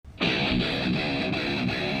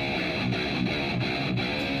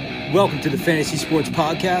Welcome to the Fantasy Sports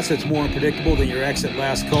Podcast that's more unpredictable than your exit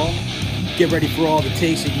last call. Get ready for all the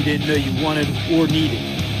takes that you didn't know you wanted or needed.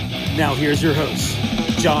 Now here's your hosts,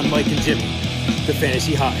 John, Mike, and Jimmy, the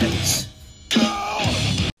Fantasy Hotheads.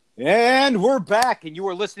 And we're back, and you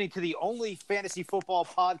are listening to the only fantasy football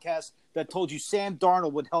podcast that told you Sam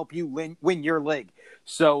Darnold would help you win your league.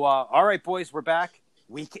 So, all right, boys, we're back.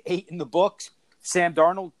 Week 8 in the books. Sam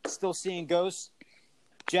Darnold still seeing ghosts.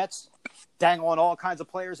 Jets dangling all kinds of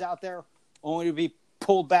players out there, only to be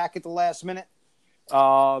pulled back at the last minute.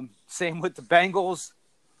 Same with the Bengals.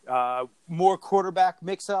 More quarterback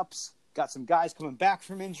mix-ups. Got some guys coming back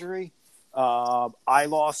from injury. I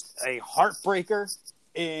lost a heartbreaker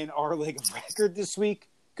in our league of record this week,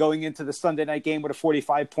 going into the Sunday night game with a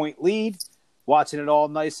 45-point lead, watching it all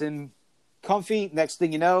nice and comfy. Next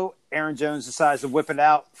thing you know, Aaron Jones decides to whip it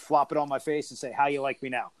out, flop it on my face, and say, "How you like me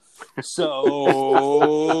now?"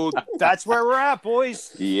 So that's where we're at,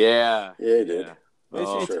 boys. Yeah, it did.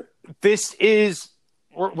 This is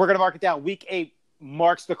we're going to mark it down. Week 8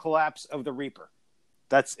 marks the collapse of the Reaper.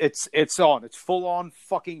 It's on. It's full on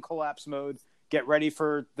fucking collapse mode. Get ready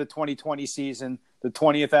for the 2020 season, the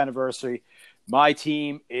 20th anniversary. My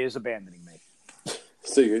team is abandoning me.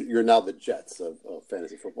 So you're now the Jets of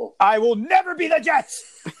fantasy football. I will never be the Jets.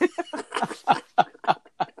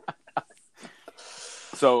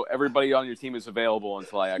 So everybody on your team is available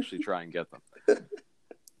until I actually try and get them.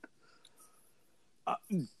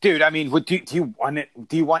 Dude, I mean, do you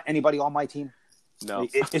want anybody on my team? No.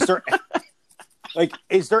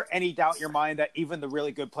 Is there any doubt in your mind that even the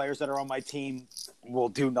really good players that are on my team will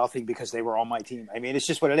do nothing because they were on my team? I mean, it's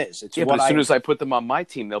just what it is. But as soon as I put them on my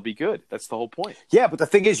team, they'll be good. That's the whole point. Yeah, but the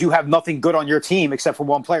thing is, you have nothing good on your team except for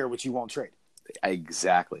one player, which you won't trade.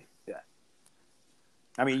 Exactly. Yeah.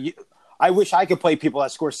 I mean, I wish I could play people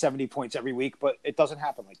that score 70 points every week, but it doesn't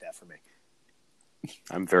happen like that for me.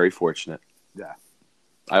 I'm very fortunate. Yeah.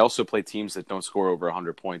 I also play teams that don't score over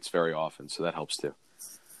 100 points very often, so that helps too.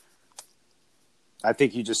 I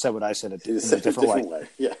think you just said what I said in a different way.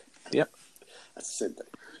 Yeah. Yep. That's the same thing.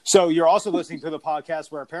 So you're also listening to the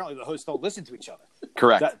podcast where apparently the hosts don't listen to each other.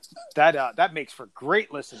 Correct. That makes for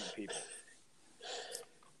great listening, people.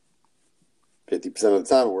 50% of the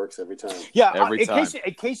time it works every time. Yeah, every time.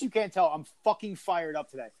 In case you can't tell, I'm fucking fired up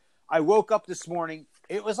today. I woke up this morning.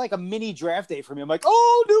 It was like a mini draft day for me. I'm like,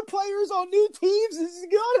 oh, new players on new teams. This is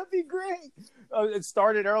going to be great. It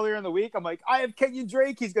started earlier in the week. I'm like, I have Kenyon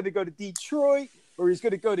Drake. He's going to go to Detroit, or he's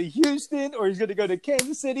going to go to Houston, or he's going to go to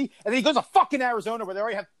Kansas City. And then he goes to fucking Arizona where they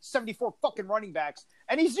already have 74 fucking running backs.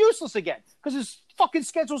 And he's useless again because his fucking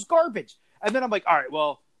schedule's garbage. And then I'm like, all right,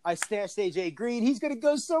 well, I stashed AJ Green. He's going to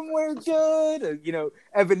go somewhere good.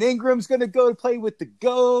 Evan Ingram's going to go play with the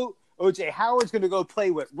GOAT. OJ Howard's going to go play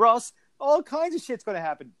with Russ. All kinds of shit's going to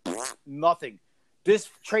happen. Nothing. This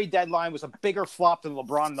trade deadline was a bigger flop than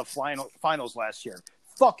LeBron in the finals last year.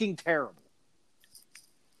 Fucking terrible.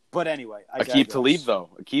 But anyway. Aqib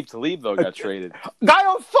Talib, though, got traded. Guy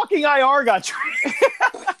on fucking IR got traded.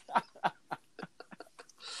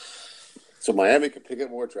 So Miami could pick up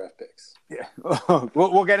more draft picks. Yeah,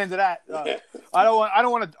 we'll get into that. I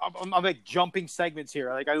don't want to. I'm like jumping segments here.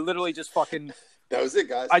 Like I literally just fucking. That was it,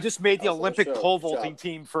 guys. I just made the Olympic pole vaulting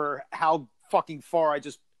team for how fucking far I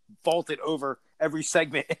just vaulted over every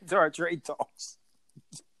segment into our trade talks.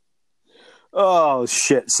 Oh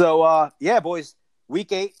shit! So yeah, boys,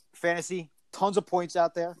 week 8 fantasy, tons of points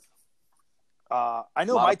out there. I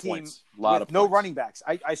know my team with no running backs.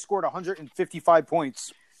 I scored 155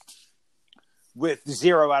 points. With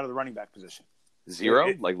 0 out of the running back position.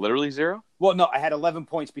 0? Like literally 0? Well, no, I had 11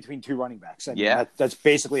 points between 2 running backs. I mean, that's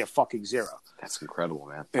basically a fucking 0. That's incredible,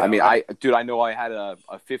 man. Yeah, I know I had a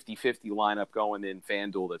 50-50 lineup going in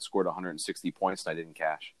FanDuel that scored 160 points and I didn't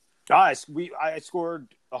cash. I scored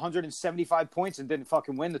 175 points and didn't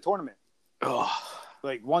fucking win the tournament. Ugh.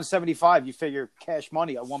 Like 175, you figure cash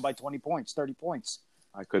money. I won by 20 points, 30 points.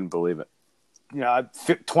 I couldn't believe it.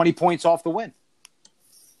 20 points off the win.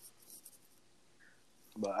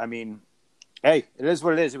 But I mean, hey, it is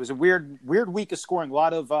what it is. It was a weird week of scoring. A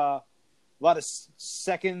lot of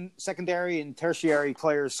secondary and tertiary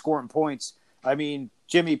players scoring points. I mean,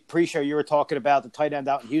 Jimmy, pre-show you were talking about the tight end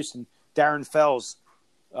out in Houston, Darren Fells.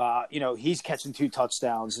 He's catching 2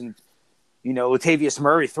 touchdowns, and Latavius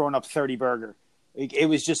Murray throwing up 30 burger. It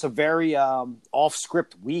was just a very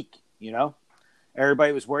off-script week.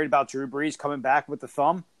 Everybody was worried about Drew Brees coming back with the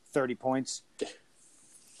thumb, 30 points.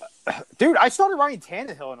 Dude, I started Ryan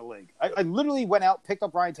Tannehill in a league. I literally went out, picked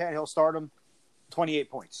up Ryan Tannehill, started him, 28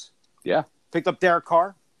 points. Yeah. Picked up Derek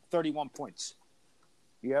Carr, 31 points.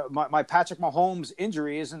 Yeah, my Patrick Mahomes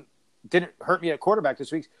injury isn't didn't hurt me at quarterback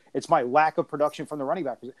this week. It's my lack of production from the running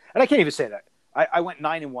back position. And I can't even say that. I went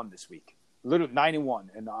 9-1 this week. Literally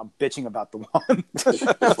 9-1, and I'm bitching about the one.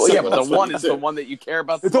 Well, yeah, but the one is the one that you care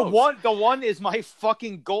about the most. The one is my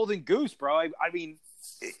fucking golden goose, bro. I mean,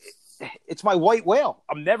 it's my white whale.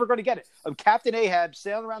 I'm never going to get it. I'm Captain Ahab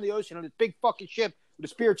sailing around the ocean on this big fucking ship with a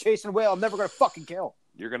spear chasing a whale. I'm never going to fucking kill.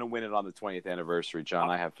 You're going to win it on the 20th anniversary, John.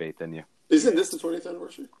 I have faith in you. Isn't this the 20th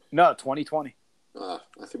anniversary? No, 2020. I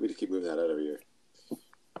think we just keep moving that out every year.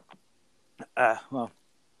 Well,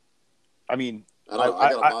 I mean, I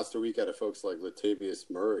got a monster week out of folks like Latavius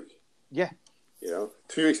Murray. Yeah.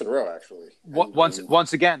 3 weeks in a row, actually.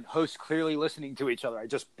 Once again, hosts clearly listening to each other. I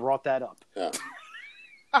just brought that up. Yeah.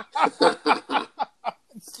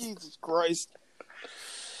 Jesus Christ.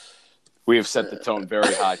 We have set the tone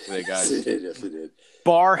very high today, guys. Yes, we did.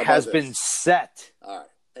 Bar has been set. All right.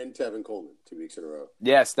 And Tevin Coleman, 2 weeks in a row.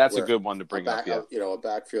 Yes, that's a good one to bring up. Yeah. A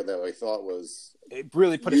backfield that I thought was it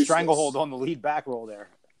really put useless. A stranglehold on the lead back roll there.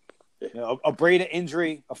 Yeah. A Breda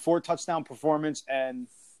injury, a 4-touchdown performance, and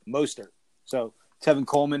Mostert. So Tevin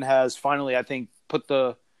Coleman has finally, I think, put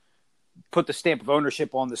the stamp of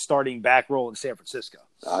ownership on the starting back roll in San Francisco.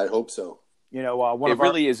 I hope so.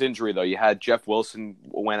 Really is injury though. You had Jeff Wilson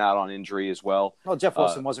went out on injury as well. Well, Jeff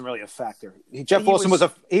Wilson wasn't really a factor. Wilson was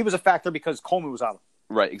a factor because Coleman was out.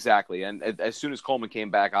 Right, exactly. And as soon as Coleman came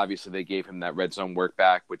back, obviously they gave him that red zone work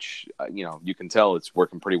back, which you can tell it's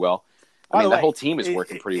working pretty well. I mean, the whole team is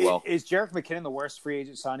working pretty well. Is Jerick McKinnon the worst free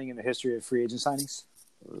agent signing in the history of free agent signings?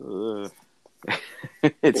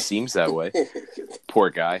 It seems that way. Poor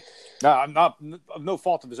guy. No, I'm not. No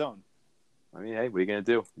fault of his own. I mean, hey, what are you going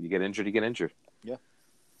to do? You get injured, you get injured. Yeah.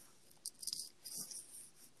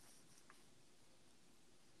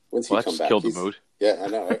 When's he come back? Killed the mood. Yeah, I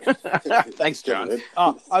know. Right? Thanks, John.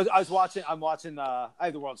 I'm watching. I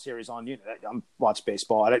have the World Series on. I'm watching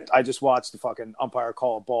baseball. I just watched the fucking umpire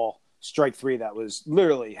call a ball strike 3 that was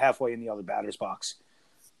literally halfway in the other batter's box.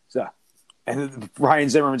 So, and Ryan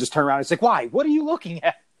Zimmerman just turned around and said, "Why? What are you looking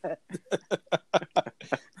at?"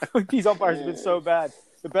 These umpires have been so bad.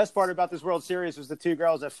 The best part about this World Series was the 2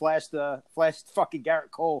 girls that flashed fucking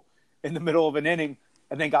Garrett Cole in the middle of an inning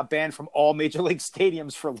and then got banned from all major league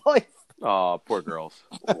stadiums for life. Oh, poor girls.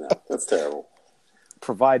 That's terrible.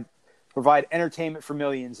 Provide entertainment for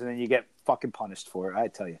millions, and then you get fucking punished for it. I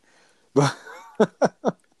tell you.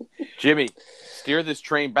 Jimmy, steer this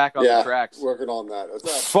train back on the tracks. Working on that.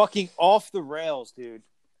 Fucking off the rails, dude.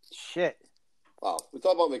 Shit. Wow. We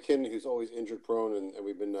talked about McKinnon, who's always injured prone, and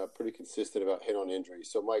we've been pretty consistent about hit on injuries.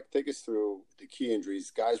 So, Mike, take us through the key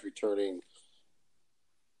injuries, guys returning,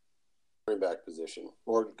 running back position,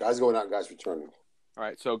 or guys going out and guys returning. All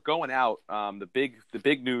right, so going out, the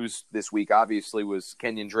big news this week obviously was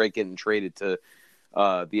Kenyon Drake getting traded to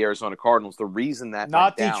the Arizona Cardinals. The reason that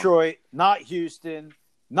not went Detroit, not Houston,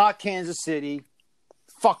 not Kansas City,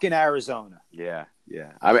 fucking Arizona. Yeah.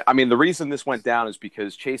 I mean, the reason this went down is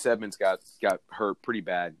because Chase Edmonds got hurt pretty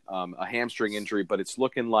bad, a hamstring injury, but it's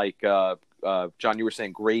looking like John, you were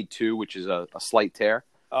saying grade 2, which is a slight tear.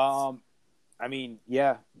 I mean,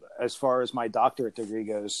 yeah, as far as my doctorate degree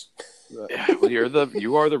goes. Well,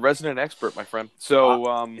 you are the resident expert, my friend.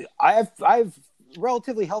 So I have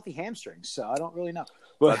relatively healthy hamstrings, so I don't really know.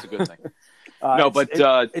 But that's a good thing.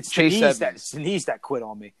 It's Chase Edmonds. It's the knees that quit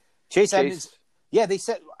on me. Chase Edmonds. Yeah, they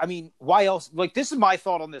said. I mean, why else? Like, this is my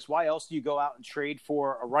thought on this. Why else do you go out and trade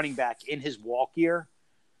for a running back in his walk year?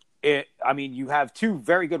 I mean, you have 2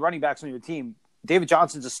 very good running backs on your team. David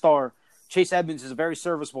Johnson's a star. Chase Edmonds is a very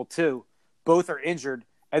serviceable too. Both are injured,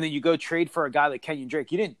 and then you go trade for a guy like Kenyon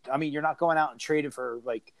Drake. You're not going out and trading for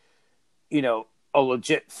a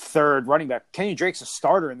legit 3rd running back. Kenyon Drake's a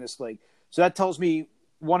starter in this league, so that tells me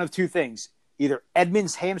one of 2 things: either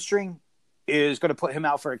Edmonds' hamstring is going to put him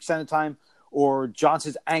out for extended time, or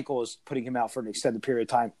Johnson's ankle is putting him out for an extended period of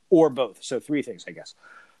time, or both. So 3 things, I guess.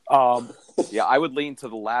 Yeah, I would lean to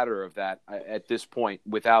the latter of that at this point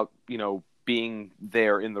without, being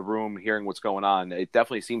there in the room, hearing what's going on. It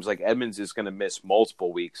definitely seems like Edmonds is going to miss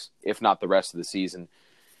multiple weeks, if not the rest of the season.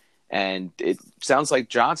 And it sounds like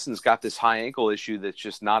Johnson's got this high ankle issue that's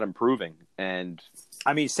just not improving. And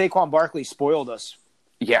I mean, Saquon Barkley spoiled us.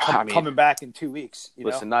 Yeah, coming back in 2 weeks.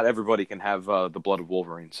 Listen, not everybody can have the blood of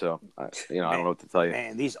Wolverine, so I don't know what to tell you.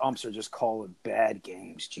 Man, these umps are just calling bad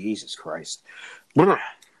games. Jesus Christ.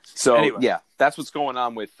 So anyway. Yeah, that's what's going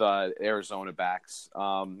on with Arizona backs.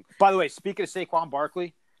 By the way, speaking of Saquon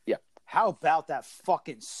Barkley, yeah, how about that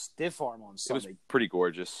fucking stiff arm on Sunday? It was pretty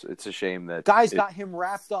gorgeous. It's a shame that got him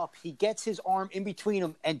wrapped up. He gets his arm in between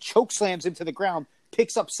him and choke slams him to the ground.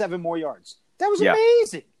 Picks up 7 more yards. That was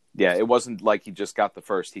amazing. Yeah, it wasn't like he just got the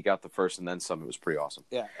first. He got the first and then some. It was pretty awesome.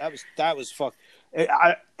 Yeah, that was fuck.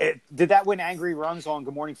 Did that win Angry Runs on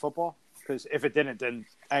Good Morning Football? Because if it didn't, then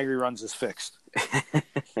Angry Runs is fixed.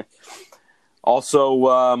 Also,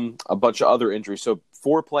 a bunch of other injuries. So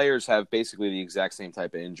 4 players have basically the exact same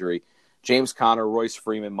type of injury. James Conner, Royce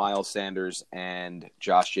Freeman, Miles Sanders, and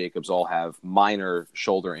Josh Jacobs all have minor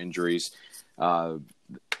shoulder injuries. Not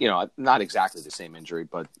exactly the same injury,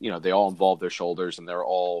 but, they all involve their shoulders, and they're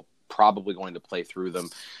all probably going to play through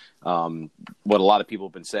them. What a lot of people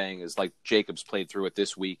have been saying is, like, Jacobs played through it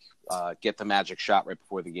this week. Get the magic shot right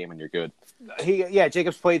before the game, and you're good.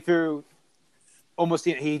 Jacobs played through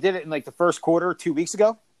he did it in, like, the first quarter 2 weeks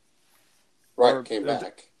ago. Right, came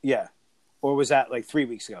back. Yeah. Or was that, like, 3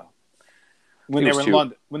 weeks ago? When they were in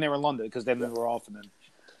London, because then they were off and then.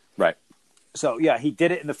 Right. So, yeah, he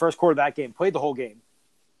did it in the first quarter of that game, played the whole game,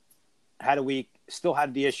 had a week, still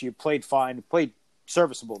had the issue, played fine, played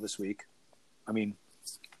serviceable this week. I mean,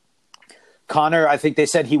 Connor, I think they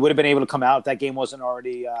said he would have been able to come out if that game wasn't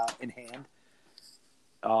already in hand.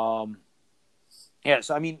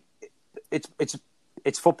 So, I mean,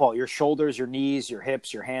 it's football. Your shoulders, your knees, your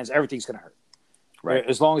hips, your hands, everything's going to hurt. Right.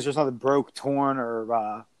 As long as there's nothing broke, torn,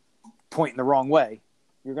 or pointing the wrong way,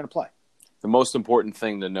 you're going to play. The most important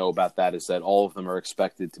thing to know about that is that all of them are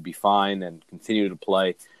expected to be fine and continue to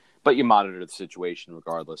play, but you monitor the situation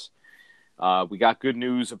regardless. We got good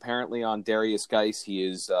news apparently on Darius Geis. He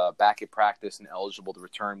is back at practice and eligible to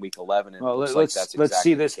return week 11. And let's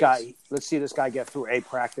see this guy. Let's see this guy get through a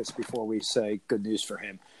practice before we say good news for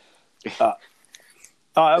him.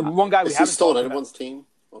 One guy we haven't still on anyone's team.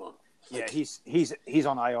 Hold on. Yeah, he's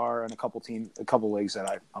on IR and a couple leagues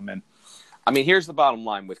that I'm in. I mean, here's the bottom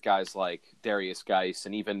line with guys like Darius Geis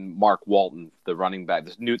and even Mark Walton, the running back,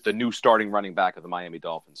 the new starting running back of the Miami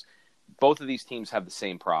Dolphins. Both of these teams have the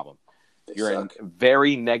same problem. You're in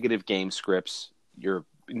very negative game scripts. You're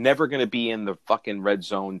never going to be in the fucking red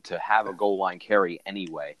zone to have a goal line carry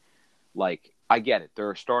anyway. Like, I get it.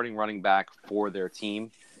 They're a starting running back for their team.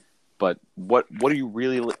 But what are you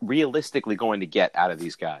really realistically going to get out of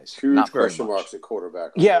these guys? Huge Not very question much. marks at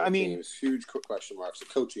quarterback. Teams. Huge question marks at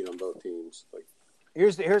coaching on both teams. Like,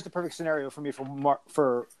 here's the perfect scenario for me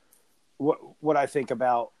for what I think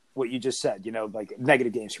about what you just said. Like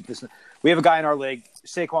negative games. We have a guy in our league,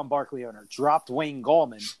 Saquon Barkley owner, dropped Wayne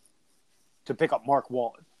Gallman to pick up Mark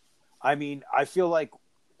Walton. I mean, I feel like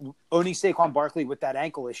owning Saquon Barkley with that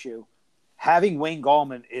ankle issue. Having Wayne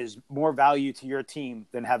Gallman is more value to your team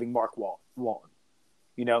than having Mark Walton.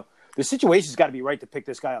 The situation's got to be right to pick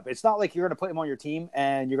this guy up. It's not like you're going to put him on your team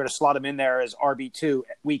and you're going to slot him in there as RB2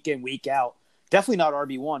 week in, week out. Definitely not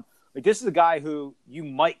RB1. Like, this is a guy who you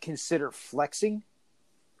might consider flexing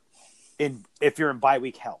if you're in bye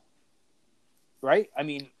week hell. Right? I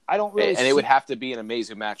mean, I don't really it would have to be an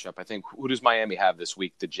amazing matchup. I think, who does Miami have this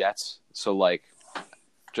week? The Jets. So, like,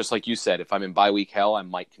 just like you said, if I'm in bye week hell, I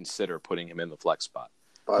might consider putting him in the flex spot.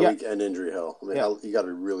 Bye week and injury hell. I mean, you got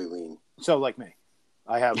to really lean. So, like me,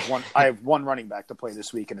 I have one running back to play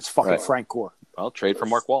this week, and it's fucking Frank Gore. Well, trade for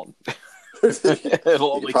Mark Walton.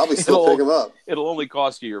 It'll probably still pick him up. It'll only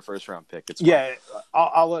cost you your first round pick. It's fine.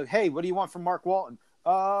 I'll hey, what do you want from Mark Walton?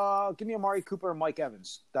 Give me Amari Cooper and Mike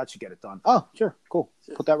Evans. That should get it done. Oh, sure, cool.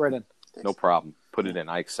 Put that right in. Thanks. No problem. Put it in.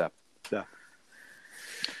 I accept. Yeah.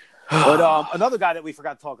 But another guy that we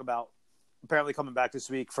forgot to talk about, apparently coming back this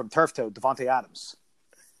week from Turf Toe, Devontae Adams.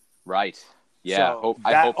 Right. Yeah. So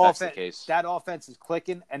I hope that's the case. That offense is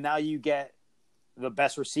clicking, and now you get the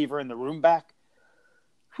best receiver in the room back.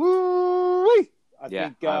 Woo-wee! I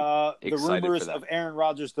think the rumors of Aaron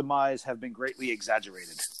Rodgers' demise have been greatly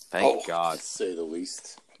exaggerated. Thank God. To say the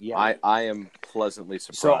least. Yeah. I am pleasantly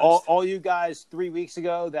surprised. So all you guys 3 weeks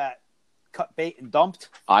ago that cut bait and dumped.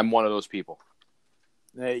 I'm one of those people.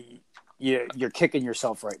 You're kicking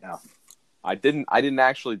yourself right now. I didn't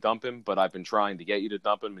actually dump him, but I've been trying to get you to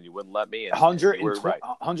dump him, and you wouldn't let me.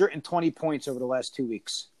 120 points over the last 2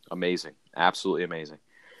 weeks. Amazing. Absolutely amazing.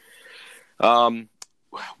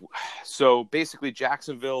 So basically,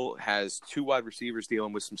 Jacksonville has 2 wide receivers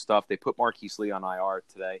dealing with some stuff. They put Marquise Lee on IR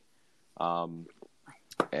today.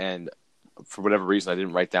 And for whatever reason, I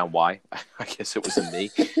didn't write down why. I guess it was a me.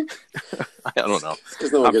 I don't know.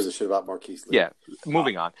 Because no one gives a shit about Marquise Lee. Yeah,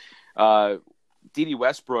 moving on. D.D.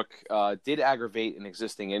 Westbrook did aggravate an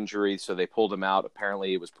existing injury, so they pulled him out.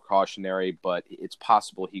 Apparently, it was precautionary, but it's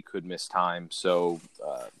possible he could miss time. So,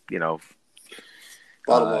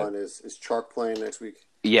 Bottom line is Chark playing next week?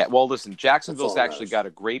 Yeah, well, listen, Jacksonville's actually got a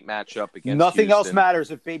great matchup against Nothing Houston. else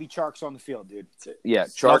matters if Baby Chark's on the field, dude. Yeah,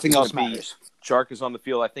 Nothing else matters. Chark is on the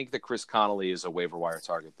field. I think that Chris Connolly is a waiver wire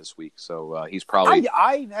target this week, so he's probably.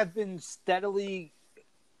 I have been steadily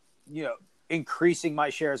increasing my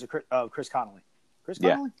shares of Chris Connolly. Chris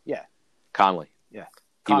Connolly? Yeah. Conley. Yeah.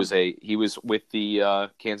 He was with the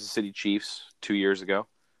Kansas City Chiefs 2 years ago.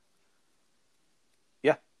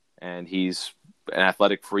 Yeah. And he's an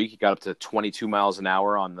athletic freak. He got up to 22 miles an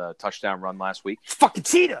hour on the touchdown run last week. Fucking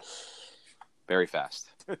cheetah. Very fast.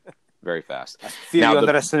 Very fast. I feel you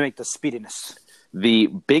underestimate the speediness. The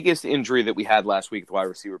biggest injury that we had last week at the wide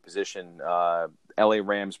receiver position, LA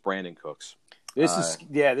Rams Brandon Cooks. This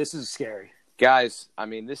is scary. Guys, I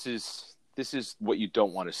mean, this is what you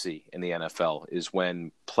don't want to see in the NFL, is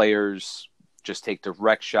when players just take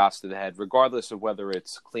direct shots to the head, regardless of whether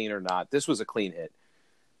it's clean or not. This was a clean hit.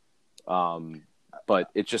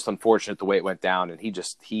 But it's just unfortunate the way it went down, and it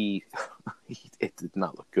did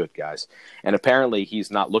not look good, guys. And apparently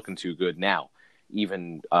he's not looking too good now.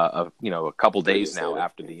 Even a couple days now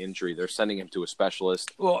after the injury, they're sending him to a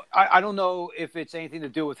specialist. Well, I don't know if it's anything to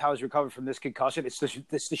do with how he's recovered from this concussion. It's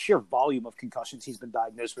the sheer volume of concussions he's been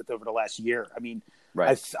diagnosed with over the last year. I mean,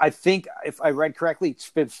 right. I think if I read correctly, it's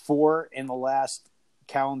been 4 in the last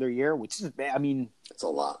calendar year, which is, I mean, it's a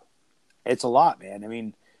lot. It's a lot, man. I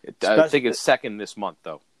mean, I think it's second this month,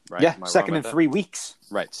 though. Right? Yeah, second in 3 weeks.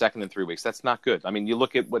 Right, second in 3 weeks. That's not good. I mean, you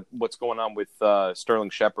look at what's going on with Sterling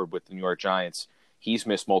Shepard with the New York Giants. He's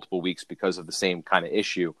missed multiple weeks because of the same kind of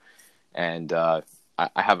issue. And I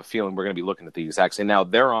have a feeling we're going to be looking at the exact same. Now,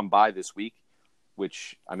 they're on bye this week,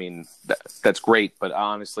 which, I mean, that's great. But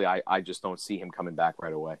honestly, I just don't see him coming back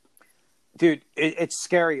right away. Dude, it's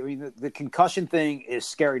scary. I mean, the concussion thing is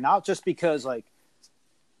scary, not just because, like,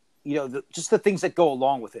 just the things that go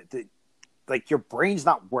along with it. Like, your brain's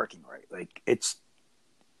not working right. Like, it's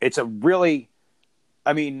a really –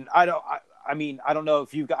 I mean, I don't know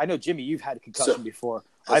if I know, Jimmy, you've had a concussion before.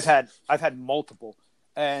 I've had multiple,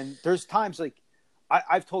 and there's times like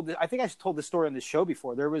I think I've told this story on this show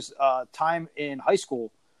before. There was a time in high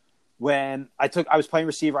school when I was playing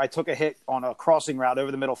receiver. I took a hit on a crossing route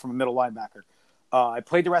over the middle from a middle linebacker. I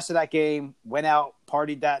played the rest of that game, went out,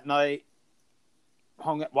 partied that night,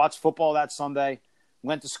 watched football that Sunday,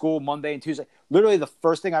 went to school Monday and Tuesday. Literally the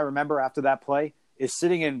first thing I remember after that play is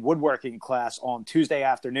sitting in woodworking class on Tuesday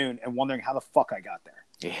afternoon and wondering how the fuck I got there.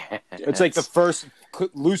 Yeah, it's like the first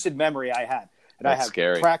lucid memory I had. And I had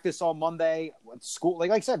scary. Practice on Monday, went to school.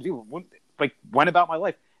 Like I said, dude, went about my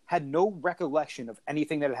life. Had no recollection of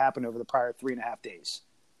anything that had happened over the prior 3.5 days.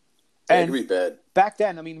 And it could be bad. Back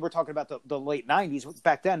then, I mean, we're talking about the late 90s.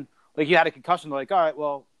 Back then, like, you had a concussion, they're like, all right,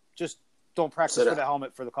 well, just don't practice with a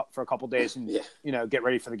helmet for a couple of days and get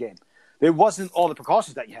ready for the game. It wasn't all the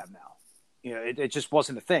precautions that you have now. It just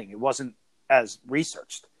wasn't a thing. It wasn't as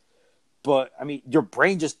researched. But I mean, your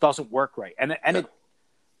brain just doesn't work right, and it,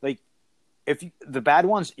 like, the bad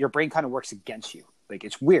ones, your brain kind of works against you. Like,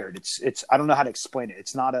 it's weird. It's I don't know how to explain it.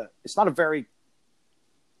 It's not a very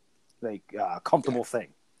comfortable thing.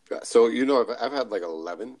 So I've had like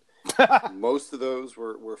 11. Most of those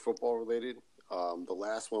were football related. The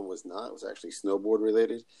last one was not. It was actually snowboard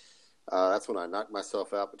related. That's when I knocked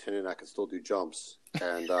myself out pretending I could still do jumps,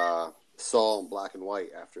 and saw in black and white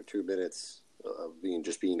after 2 minutes of being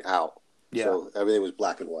out. Yeah. So everything was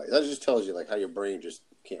black and white. That just tells you like how your brain just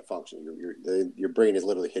can't function. Your brain is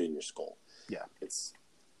literally hitting your skull. Yeah, it's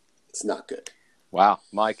not good. Wow,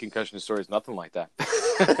 my concussion story is nothing like that.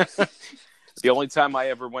 The only time I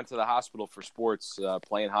ever went to the hospital for sports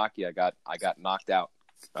playing hockey, I got knocked out.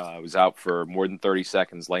 I was out for more than 30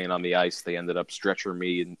 seconds laying on the ice. They ended up stretchering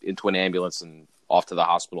me into an ambulance and off to the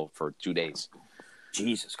hospital for 2 days.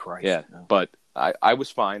 Jesus Christ. Yeah, no. But I was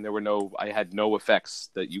fine. I had no effects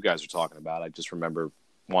that you guys are talking about. I just remember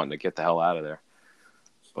wanting to get the hell out of there.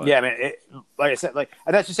 But, yeah, man. Like I said, and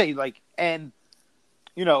that's just saying, and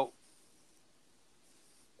I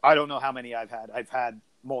don't know how many I've had. I've had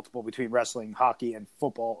multiple between wrestling, hockey, and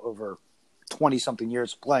football over 20-something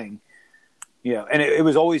years playing. And it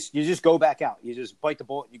was always, you just go back out. You just bite the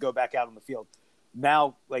bullet and you go back out on the field.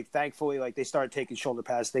 Now, thankfully, they started taking shoulder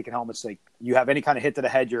pads, taking helmets. Like, you have any kind of hit to the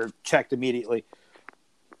head, you're checked immediately.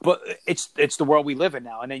 But it's the world we live in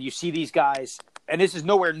now. And then you see these guys, and this is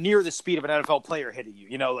nowhere near the speed of an NFL player hitting you.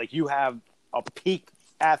 You have a peak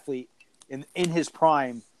athlete in his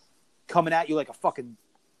prime coming at you like a fucking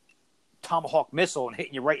Tomahawk missile and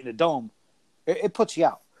hitting you right in the dome. It puts you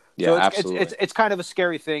out. Yeah, so absolutely. It's kind of a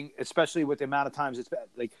scary thing, especially with the amount of times it's bad.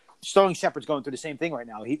 Like, Sterling Shepard's going through the same thing right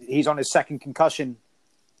now. He's on his second concussion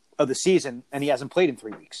of the season, and he hasn't played in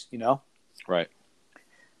 3 weeks. Right.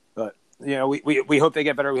 But we hope they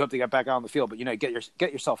get better. We hope they get back out on the field. But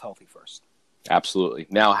get yourself healthy first. Absolutely.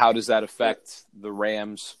 Now, how does that affect the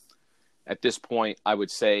Rams? At this point, I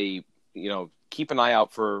would say keep an eye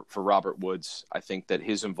out for Robert Woods. I think that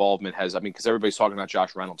his involvement because everybody's talking about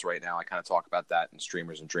Josh Reynolds right now. I kind of talk about that in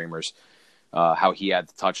Streamers and Dreamers, how he had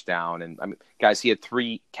the touchdown. And guys, he had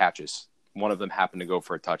 3 catches. One of them happened to go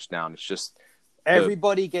for a touchdown. It's just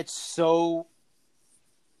everybody gets so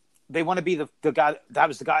they want to be the guy. That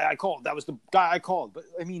was the guy I called. That was the guy I called. But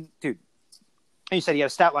I mean, dude, and you said he had a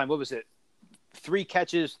stat line. What was it? 3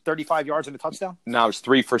 catches, 35 yards, and a touchdown? No, it was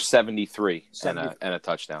 3 for 73 and a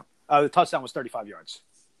touchdown. The touchdown was 35 yards.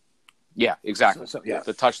 Yeah, exactly. Yeah.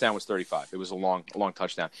 The touchdown was 35. It was a long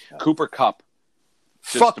touchdown. Cooper Kupp.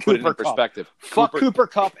 Fuck to put Cooper it in Kupp. perspective. Fuck Cooper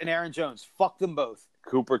Kupp and Aaron Jones. Fuck them both.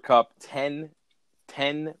 Cooper Kupp, 10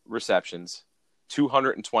 receptions,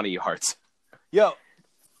 220 yards. Yo,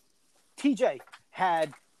 TJ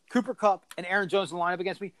had Cooper Kupp and Aaron Jones in the lineup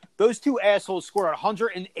against me. Those 2 assholes scored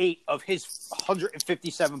 108 of his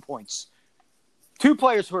 157 points. 2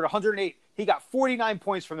 players scored 108. He got 49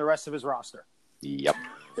 points from the rest of his roster. Yep.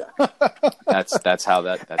 That's how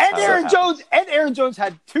that. That's and how Aaron Jones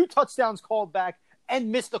had 2 touchdowns called back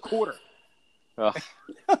and missed a quarter.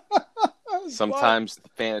 Sometimes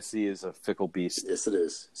fantasy is a fickle beast. Yes, it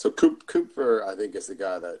is. So Cooper, I think, is the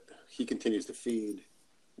guy that he continues to feed.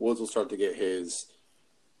 Woods will start to get his.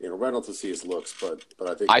 Reynolds will see his looks, but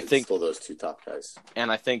I think still those 2 top guys.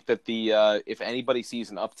 And I think that if anybody sees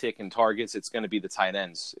an uptick in targets, it's going to be the tight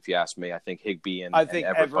ends. If you ask me, I think Higbee and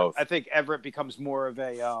Everett both. I think Everett becomes more of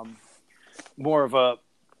a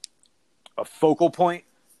focal point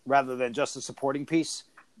rather than just a supporting piece.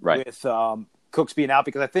 Right. With Cooks being out,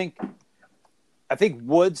 because I think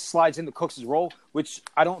Woods slides into Cooks' role, which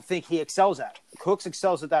I don't think he excels at. Cooks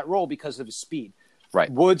excels at that role because of his speed. Right.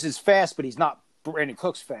 Woods is fast, but he's not Brandon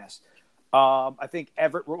Cooks fast. I think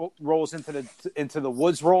Everett rolls into the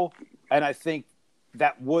Woods role, and I think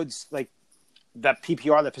that Woods, like that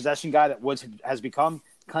PPR, the possession guy that Woods has become,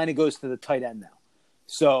 kind of goes to the tight end now.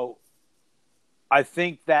 So I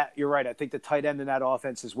think that you're right. I think the tight end in that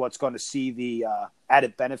offense is what's going to see the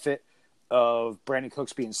added benefit of Brandon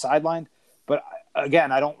Cooks being sidelined. But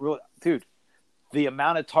again, I don't really, dude, the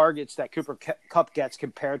amount of targets that Cooper Kupp gets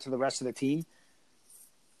compared to the rest of the team.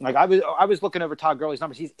 Like I was looking over Todd Gurley's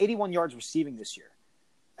numbers. He's 81 yards receiving this year.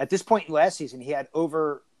 At this point last season, he had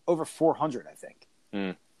over 400, I think.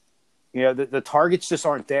 The targets just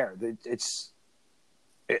aren't there.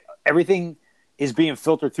 Everything is being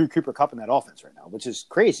filtered through Cooper Kupp in that offense right now, which is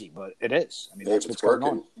crazy, but it is. I mean, that's what's going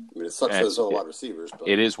on. I mean, it sucks that there's a lot of receivers, but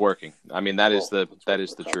it is working. I mean, that is the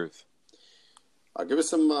truth. Give us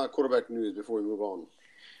some quarterback news before we move on.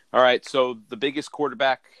 All right, so the biggest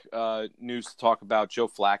quarterback news to talk about, Joe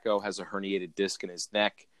Flacco has a herniated disc in his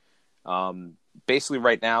neck. Basically,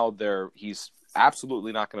 right now, he's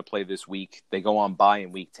absolutely not going to play this week. They go on bye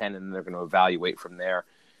in week 10, and then they're going to evaluate from there.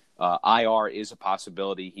 IR is a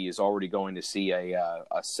possibility. He is already going to see a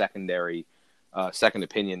second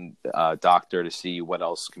opinion doctor to see what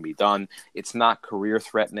else can be done. It's not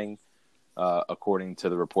career-threatening, according to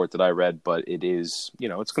the report that I read, but it is,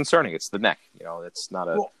 it's concerning. It's the neck. It's not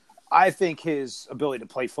a... Well, I think his ability to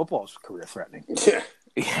play football is career-threatening. Yeah.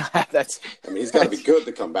 Yeah, he's got to be good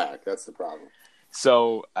to come back. That's the problem.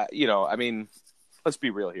 So, let's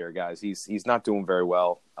be real here, guys. He's not doing very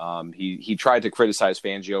well. He tried to criticize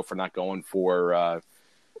Fangio for not going for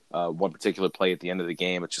one particular play at the end of the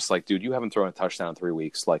game. It's just like, dude, you haven't thrown a touchdown in 3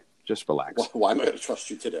 weeks. Like, just relax. Well, why am I going to trust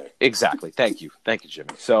you today? Exactly. Thank you,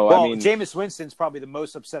 Jimmy. So, Jameis Winston's probably the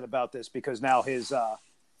most upset about this because now he's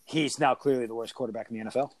now clearly the worst quarterback in the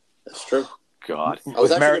NFL. That's true. God. I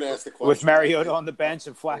was actually going to ask the question. With Mariota on the bench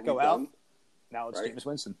and Flacco out, now it's Jameis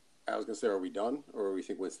Winston. I was going to say, are we done, or do we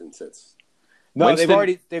think Winston sits? No, they've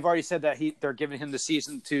already said that they're giving him the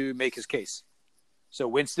season to make his case. So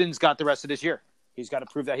Winston's got the rest of this year. He's got to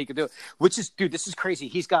prove that he can do it. Which is, dude, this is crazy.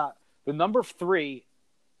 He's got the number 3,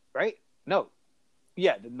 right? No,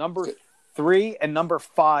 yeah, the number 3 and number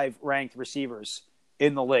 5 ranked receivers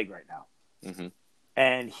in the league right now,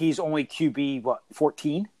 and he's only QB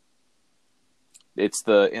 14. It's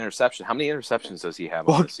the interception. How many interceptions does he have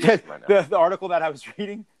on the season right now? The article that I was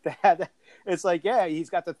reading, it's like, yeah, he's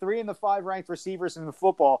got the 3 and the 5 ranked receivers in the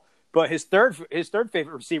football, but his third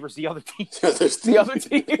favorite receiver is the other team. The other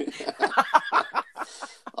team.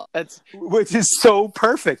 Which is so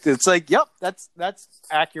perfect. It's like, yep, that's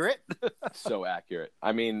accurate. So accurate.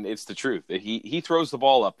 I mean, it's the truth. He throws the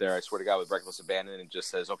ball up there, I swear to God, with reckless abandon and just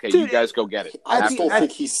says, okay, dude, you guys go get it. I just don't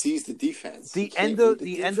think he sees the defense. The end of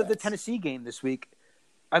the Tennessee game this week,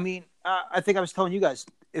 I mean, I think I was telling you guys,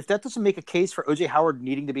 if that doesn't make a case for O.J. Howard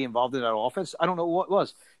needing to be involved in that offense, I don't know what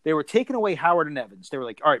was. They were taking away Howard and Evans. They were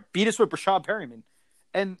like, all right, beat us with Brashad Perryman.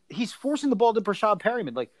 And he's forcing the ball to Brashad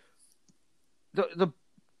Perryman. Like,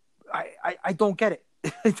 I don't get it.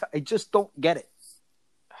 I just don't get it.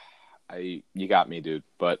 You got me, dude.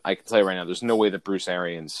 But I can tell you right now, there's no way that Bruce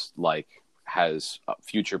Arians has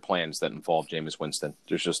future plans that involve Jameis Winston.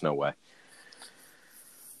 There's just no way.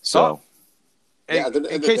 So,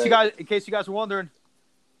 in case you guys were wondering,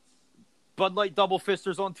 Bud Light double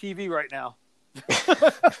fisters on TV right now.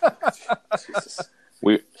 Jesus.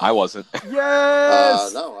 I wasn't.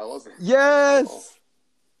 Yes. No, I wasn't. Yes.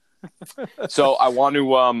 So I want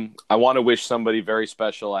to wish somebody very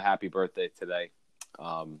special a happy birthday today.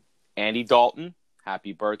 Andy Dalton,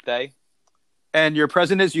 happy birthday. And your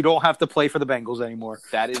present is you don't have to play for the Bengals anymore.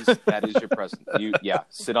 That is your present.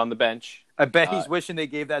 Sit on the bench. I bet he's wishing they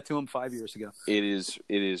gave that to him 5 years ago. It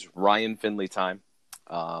is Ryan Finley time.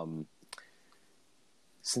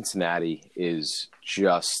 Cincinnati is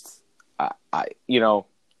just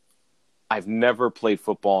I've never played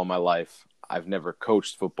football in my life. I've never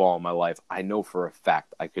coached football in my life. I know for a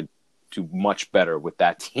fact I could do much better with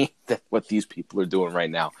that team than what these people are doing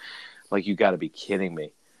right now. Like, you got to be kidding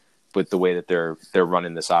me with the way that they're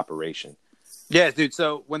running this operation. Yeah, dude.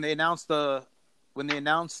 So when they announced the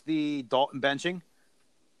Dalton benching,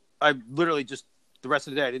 I literally just the rest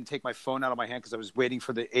of the day I didn't take my phone out of my hand because I was waiting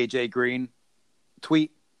for the AJ Green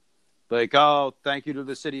tweet. Like, oh, thank you to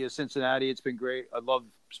the city of Cincinnati. It's been great. I love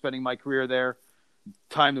spending my career there.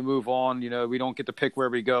 Time to move on. We don't get to pick where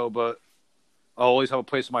we go, but I'll always have a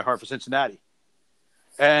place in my heart for Cincinnati.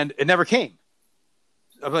 And it never came.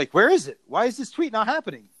 I'm like, where is it? Why is this tweet not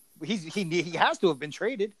happening? He has to have been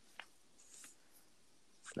traded.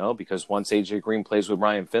 No, because once AJ Green plays with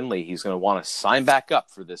Ryan Finley, he's going to want to sign back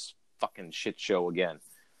up for this fucking shit show again.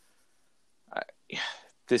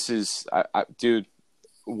 Dude,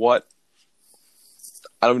 what?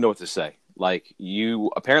 I don't even know what to say. Like,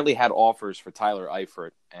 you apparently had offers for Tyler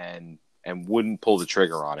Eifert and wouldn't pull the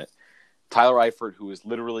trigger on it. Tyler Eifert, who is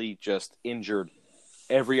literally just injured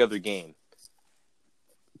every other game,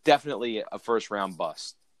 definitely a first-round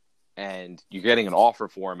bust. And you're getting an offer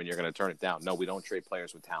for him, and you're going to turn it down. No, we don't trade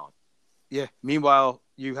players with talent. Yeah. Meanwhile,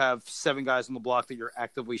 you have 7 guys on the block that you're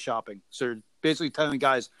actively shopping. So you're basically telling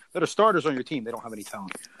guys that are starters on your team they don't have any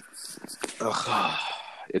talent. Ugh.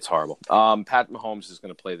 It's horrible. Pat Mahomes is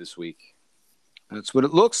going to play this week. That's what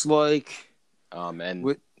it looks like.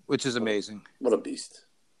 Which is amazing. What a beast.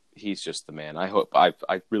 He's just the man.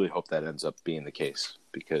 I really hope that ends up being the case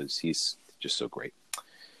because he's just so great.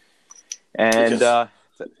 And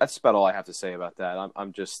that's about all I have to say about that.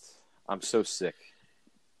 I'm so sick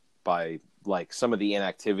by some of the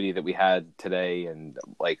inactivity that we had today, and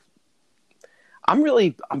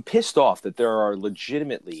I'm pissed off that there are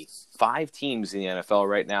legitimately 5 teams in the NFL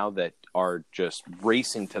right now that are just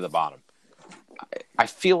racing to the bottom. I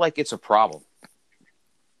feel like it's a problem.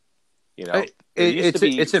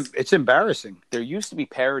 It's embarrassing. There used to be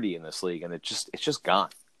parity in this league, and it's just gone.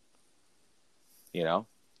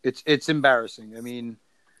 It's embarrassing. I mean,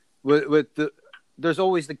 there's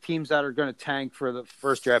always the teams that are going to tank for the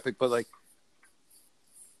first draft pick, but I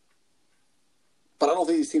don't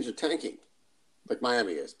think these teams are tanking. Like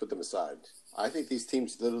Miami is, put them aside. I think these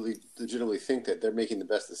teams legitimately think that they're making the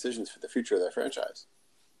best decisions for the future of their franchise.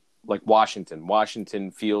 Like Washington.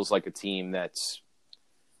 Washington feels like a team that's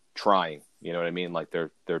trying. You know what I mean? Like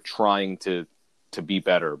they're trying to be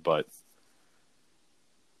better, but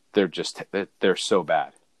they're so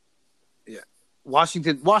bad. Yeah.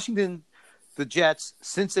 Washington, the Jets,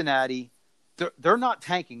 Cincinnati, they're not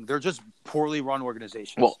tanking. They're just poorly run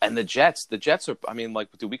organizations. Well, and the Jets are,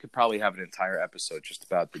 dude, we could probably have an entire episode just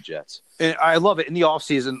about the Jets. And I love it in the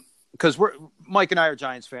offseason because Mike and I are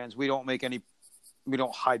Giants fans. We don't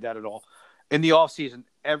hide that at all. In the offseason,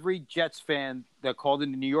 every Jets fan that called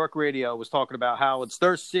into New York radio was talking about how it's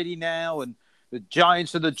their city now and the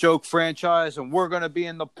Giants are the joke franchise and we're going to be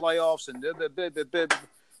in the playoffs and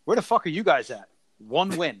where the fuck are you guys at?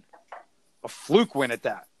 1 win. A fluke win at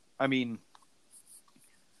that. I mean,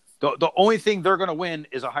 the only thing they're going to win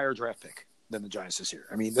is a higher draft pick than the Giants this year.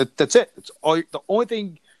 I mean, that's it. It's all. The only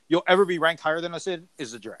thing you'll ever be ranked higher than us in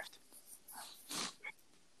is the draft.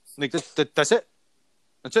 Like that's it. That's it.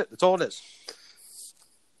 That's all it is.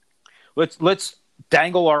 Let's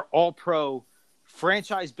dangle our all-pro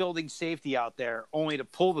franchise building safety out there, only to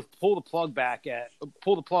pull the plug at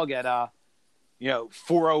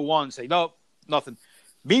 401. Say nope, nothing.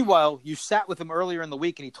 Meanwhile, you sat with him earlier in the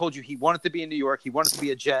week and he told you he wanted to be in New York. He wanted to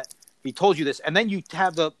be a Jet. He told you this. And then you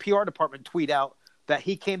have the PR department tweet out that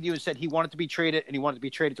he came to you and said he wanted to be traded and he wanted to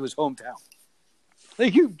be traded to his hometown.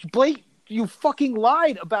 Like you fucking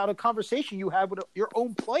lied about a conversation you had with your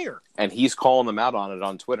own player. And he's calling them out on it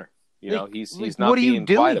on Twitter. He's not being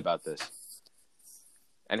quiet about this.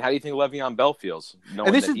 And how do you think Le'Veon Bell feels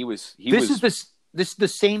knowing that he was? This is the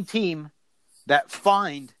same team that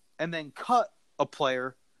fined and then cut a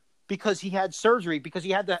player because he had surgery, because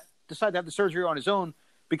he had to decide to have the surgery on his own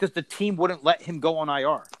because the team wouldn't let him go on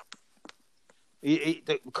IR.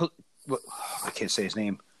 I can't say his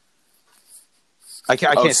name. I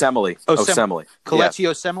can't. Osemele. Kelechi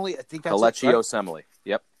Osemele. I think that's Kelechi right? Osemele.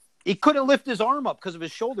 Yep. He couldn't lift his arm up because of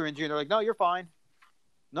his shoulder injury. And they're like, no, you're fine.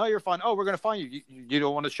 No, you're fine. Oh, we're going to fine you. You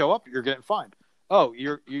don't want to show up? You're getting fined. Oh,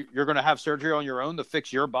 you're going to have surgery on your own to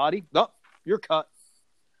fix your body? No, you're cut.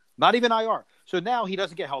 Not even IR. So now he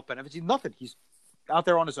doesn't get health benefits. He's nothing. He's out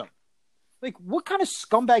there on his own. Like, what kind of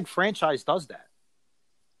scumbag franchise does that?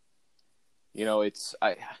 You know,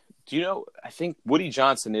 I think Woody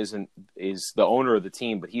Johnson is the owner of the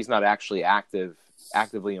team, but he's not actually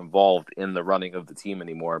actively involved in the running of the team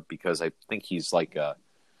anymore because I think he's like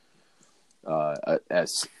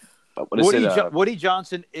Woody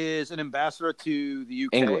Johnson is an ambassador to the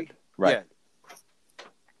UK. England, right? Yeah.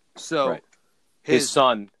 So right. His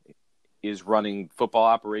son is running football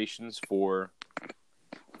operations for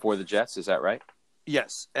the Jets. Is that right?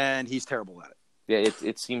 Yes, and he's terrible at it. Yeah,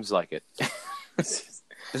 it seems like it.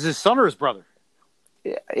 Is his son or his brother?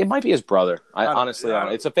 It might be his brother. I honestly don't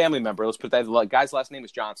know. It's a family member. Let's put that. The guy's last name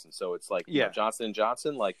is Johnson, so it's like Johnson and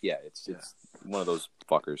Johnson. Like, it's one of those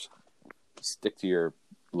fuckers. Stick to your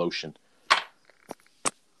lotion.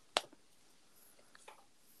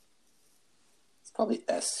 It's probably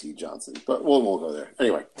SC Johnson, but we won't go there.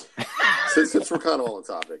 Anyway, since we're kind of on the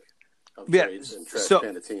topic of trades and trash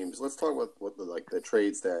teams, let's talk about what the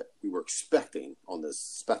trades that we were expecting on this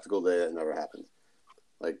spectacle day that never happened.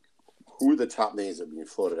 Like, who are the top names that are being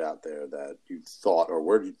floated out there that you thought, or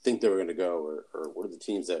where do you think they were going to go, or what are the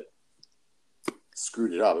teams that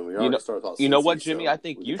screwed it up? And we already started talking. You know what, Jimmy? I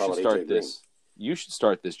think you should start this. You should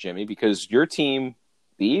start this, Jimmy, because your team,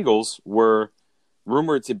 the Eagles, were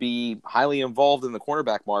rumored to be highly involved in the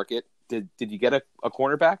cornerback market. Did you get a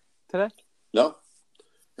cornerback today? No.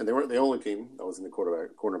 And they weren't the only team that was in the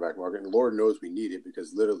cornerback market. And Lord knows we need it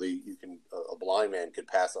because literally a blind man could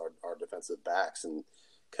pass our defensive backs and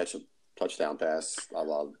catch a touchdown pass a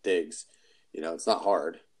la Diggs. It's not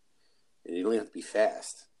hard. And you don't have to be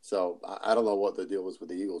fast. So I don't know what the deal was with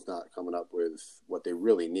the Eagles not coming up with what they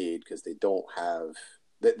really need because they don't have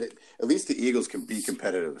at least the Eagles can be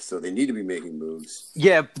competitive. So they need to be making moves.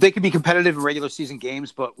 Yeah, they can be competitive in regular season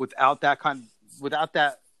games, but without that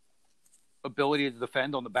ability to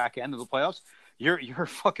defend on the back end of the playoffs, you're a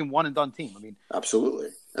fucking one and done team. I mean, absolutely.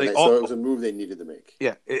 So it was a move they needed to make.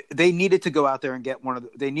 Yeah, they needed to go out there and get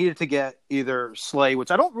they needed to get either Slay,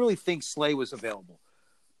 which I don't really think Slay was available,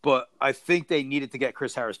 but I think they needed to get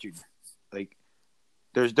Chris Harris Jr. Like,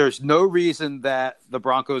 there's no reason that the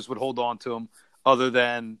Broncos would hold on to him other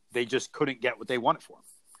than they just couldn't get what they wanted for him.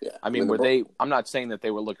 Yeah, I mean, I'm not saying that they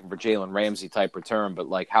were looking for Jalen Ramsey type return, but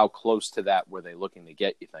like, how close to that were they looking to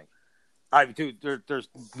get? You think? There's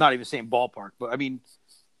not even the same ballpark, but I mean,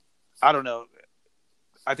 I don't know.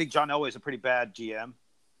 I think John Elway is a pretty bad GM,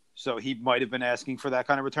 so he might have been asking for that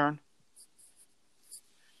kind of return.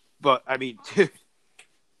 But I mean, dude.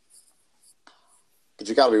 But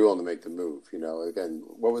you got to be willing to make the move. Again,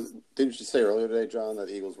 didn't you say earlier today, John, that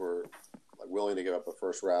the Eagles were willing to give up a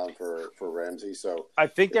first round for Ramsey? So I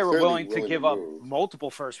think they were willing to give up multiple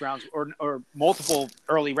first rounds or multiple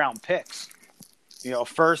early round picks.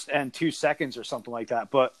 First and 2 seconds or something like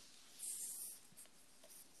that. But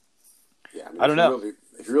yeah, I don't know.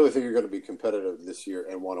 If you really think you're going to be competitive this year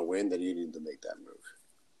and want to win, then you need to make that move.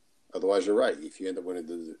 Otherwise, you're right. If you end up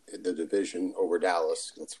winning the division over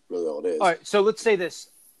Dallas, that's really all it is. All right, so let's say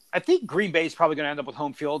this. I think Green Bay is probably going to end up with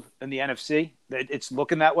home field in the NFC. It's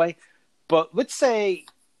looking that way. But let's say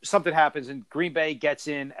something happens and Green Bay gets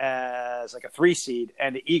in as like a 3 seed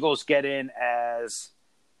and the Eagles get in as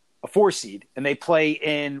a 4 seed, and they play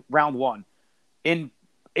in round 1 in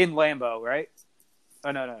Lambeau, right?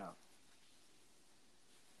 Oh, no.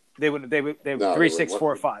 They would 3, 6,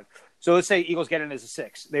 4, 5. So let's say Eagles get in as a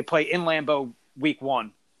 6. They play in Lambeau week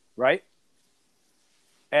 1, right?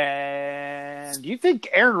 And do you think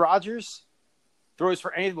Aaron Rodgers throws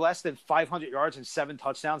for anything less than 500 yards and 7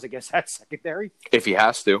 touchdowns against that secondary? If he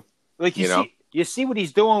has to, like you see what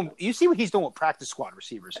he's doing. You see what he's doing with practice squad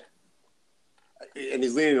receivers. And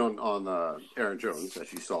he's leaning on Aaron Jones,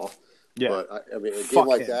 as you saw. Yeah. But, I mean, a game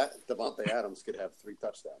like that, Devontae Adams could have 3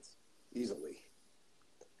 touchdowns easily.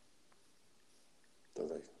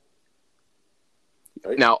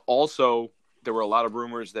 Right? Now, also, there were a lot of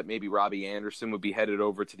rumors that maybe Robbie Anderson would be headed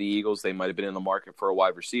over to the Eagles. They might have been in the market for a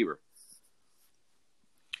wide receiver.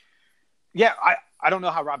 Yeah, I don't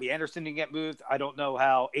know how Robbie Anderson didn't get moved. I don't know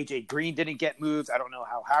how AJ Green didn't get moved. I don't know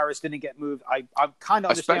how Harris didn't get moved. I kind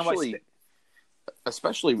of understand why.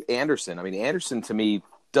 Especially Anderson. I mean, Anderson to me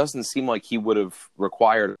doesn't seem like he would have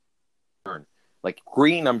required a return. Like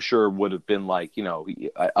Green, I'm sure would have been like,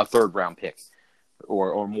 a third round pick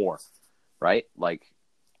or more, right? Like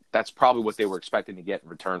that's probably what they were expecting to get in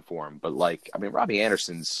return for him. But like, I mean, Robbie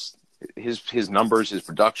Anderson's his numbers, his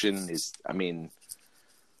production,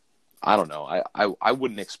 I don't know. I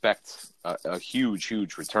wouldn't expect a huge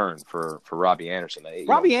return for Robbie Anderson.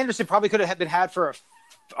 Robbie Anderson probably could have been had for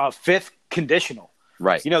a fifth conditional.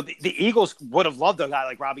 Right. The Eagles would have loved a guy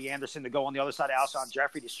like Robbie Anderson to go on the other side of Alshon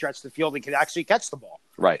Jeffrey to stretch the field and could actually catch the ball.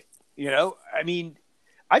 Right. I mean,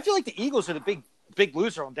 I feel like the Eagles are the big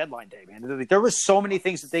loser on deadline day, man. There were so many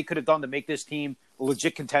things that they could have done to make this team a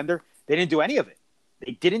legit contender. They didn't do any of it.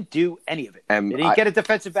 They didn't do any of it. They didn't get a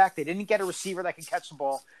defensive back. They didn't get a receiver that can catch the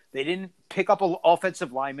ball. They didn't pick up an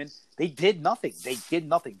offensive lineman. They did nothing.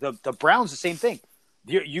 The Browns, the same thing.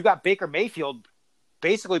 You got Baker Mayfield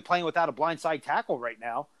basically playing without a blindside tackle right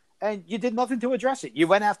now, and you did nothing to address it. You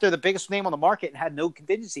went after the biggest name on the market and had no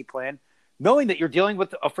contingency plan, knowing that you're dealing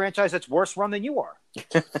with a franchise that's worse run than you are.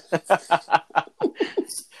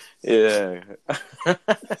 Yeah.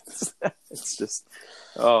 It's just,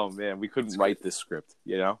 oh, man, we couldn't write this script,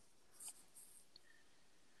 All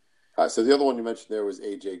right, so the other one you mentioned there was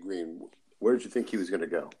A.J. Green. Where did you think he was going to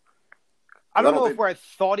go? I don't know where I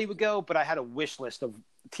thought he would go, but I had a wish list of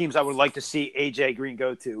teams I would like to see A.J. Green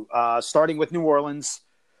go to, starting with New Orleans,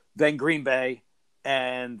 then Green Bay,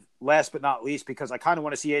 and last but not least, because I kind of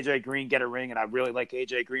want to see A.J. Green get a ring, and I really like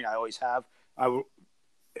A.J. Green. I always have.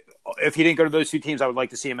 If he didn't go to those two teams, I would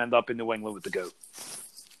like to see him end up in New England with the GOAT.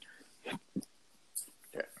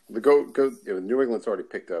 Yeah, the GOAT. New England's already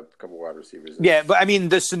picked up a couple wide receivers. Yeah, but I mean,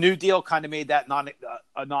 the Sanu deal kind of made that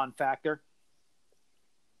a non-factor.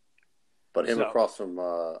 But him across from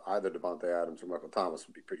either Devontae Adams or Michael Thomas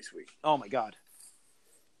would be pretty sweet. Oh my God,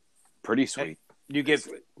 pretty sweet. You give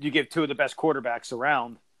two of the best quarterbacks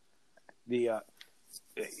around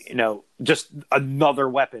just another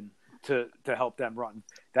weapon to help them run.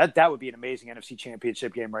 That would be an amazing NFC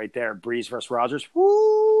Championship game right there. Breeze versus Rodgers.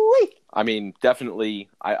 Woo-wee! I mean, definitely.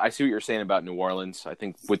 I see what you're saying about New Orleans. I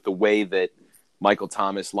think with the way that Michael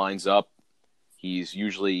Thomas lines up, he's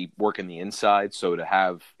usually working the inside. So to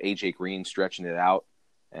have A.J. Green stretching it out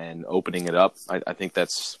and opening it up, I think that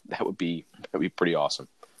would be pretty awesome.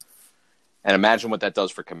 And imagine what that does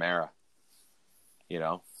for Kamara.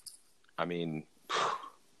 I mean,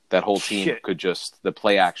 that whole team could just the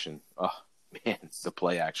play action. Oh man, the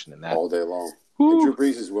play action in that all day long. And Drew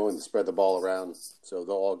Brees is willing to spread the ball around, so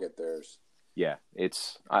they'll all get theirs. Yeah,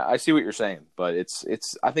 I see what you're saying, but it's.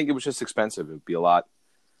 I think it was just expensive. It would be a lot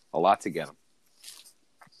to get him.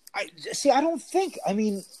 I don't think. I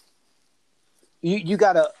mean, you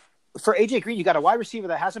got for AJ Green, you got a wide receiver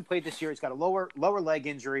that hasn't played this year. He's got a lower leg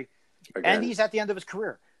injury, and he's at the end of his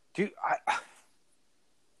career.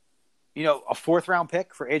 A fourth round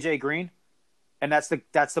pick for AJ Green, and that's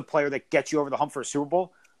the player that gets you over the hump for a Super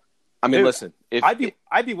Bowl. I mean, listen, I'd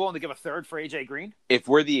be willing to give a third for AJ Green. If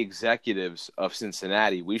we're the executives of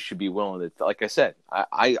Cincinnati, we should be willing to. Like I said,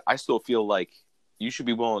 I still feel like you should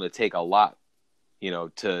be willing to take a lot,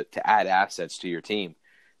 to add assets to your team,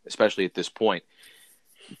 especially at this point.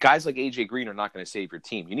 Guys like AJ Green are not going to save your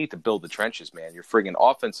team. You need to build the trenches, man. Your friggin'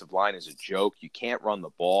 offensive line is a joke. You can't run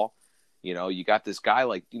the ball. You got this guy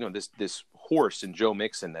like this horse in Joe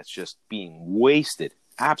Mixon that's just being wasted,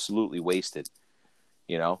 absolutely wasted.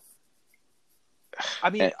 I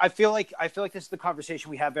mean, I feel like this is the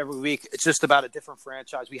conversation we have every week. It's just about a different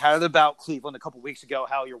franchise. We had it about Cleveland a couple weeks ago,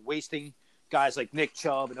 how you're wasting guys like Nick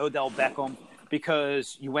Chubb and Odell Beckham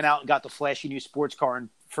because you went out and got the flashy new sports car and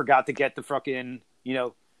forgot to get the fucking,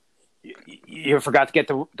 you forgot to get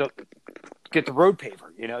the road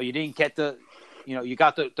paver. You didn't get you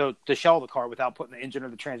got the shell of the car without putting the engine or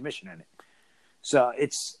the transmission in it. So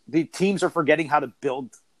the teams are forgetting how to build.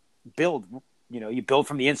 You build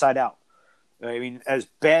from the inside out. I mean, as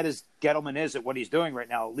bad as Gettleman is at what he's doing right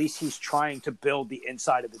now, at least he's trying to build the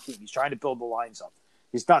inside of the team. He's trying to build the lines up.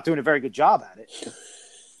 He's not doing a very good job at it.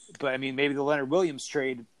 But, I mean, maybe the Leonard Williams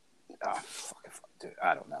trade dude,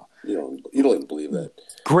 I don't know. You don't even believe that.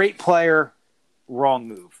 Great player, wrong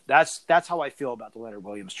move. That's how I feel about the Leonard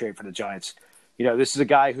Williams trade for the Giants. This is a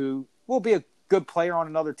guy who will be a good player on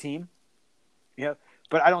another team.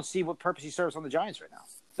 But I don't see what purpose he serves on the Giants right now.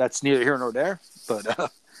 That's neither here nor there.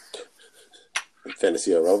 But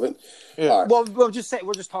fantasy irrelevant. Yeah. Right. Well, we're just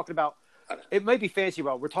talking about. It might be fantasy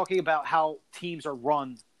irrelevant. We're talking about how teams are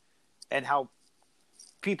run, and how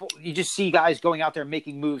you just see guys going out there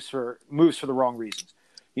making moves for the wrong reasons.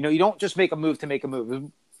 You know, you don't just make a move to make a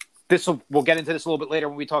move. We'll get into this a little bit later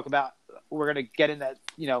when we talk about, we're going to get in that,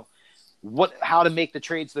 you know, how to make the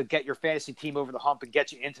trades that get your fantasy team over the hump and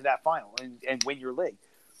get you into that final and win your league.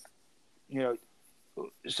 You know,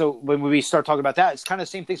 so when we start talking about that, it's kind of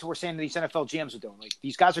the same things that we're saying these NFL GMs are doing. Like,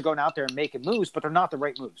 these guys are going out there and making moves, but they're not the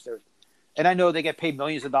right moves. And I know they get paid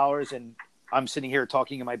millions of dollars, and I'm sitting here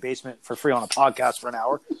talking in my basement for free on a podcast for an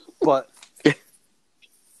hour. But,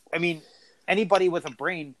 I mean, anybody with a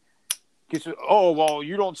brain gets, oh, well,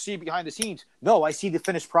 you don't see behind the scenes. No, I see the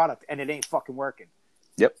finished product, and it ain't fucking working.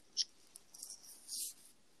 Yep.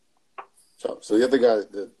 So the other guy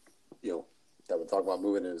that, you know, that we're talking about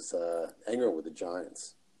moving is Ingram with the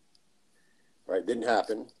Giants. Right? Didn't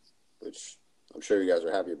happen, which I'm sure you guys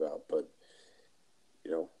are happy about. But,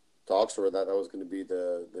 you know, talks were that was going to be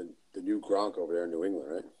the new Gronk over there in New England,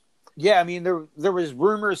 right? Yeah, I mean, there was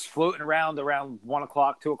rumors floating around 1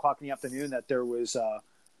 o'clock, 2 o'clock in the afternoon that there was a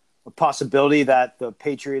possibility that the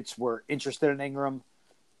Patriots were interested in Ingram.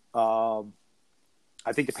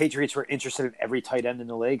 I think the Patriots were interested in every tight end in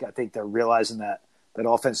the league. I think they're realizing that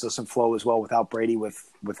offense doesn't flow as well without Brady with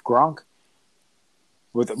Gronk,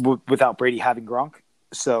 without Brady having Gronk.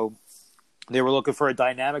 So they were looking for a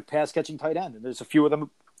dynamic pass-catching tight end, and there's a few of them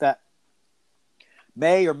that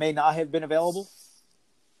may or may not have been available.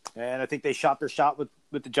 And I think they shot their shot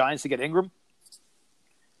with the Giants to get Ingram.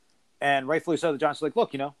 And rightfully so, the Giants are like,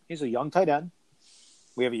 look, you know, he's a young tight end.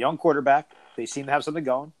 We have a young quarterback. They seem to have something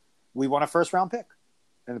going. We want a first-round pick.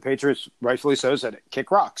 And the Patriots, rightfully so, said,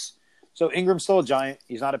 kick rocks. So Ingram's still a Giant.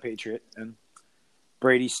 He's not a Patriot. And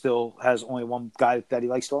Brady still has only one guy that he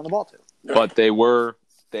likes throwing the ball to. But they were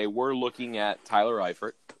looking at Tyler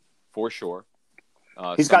Eifert for sure.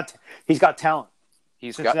 He's got talent.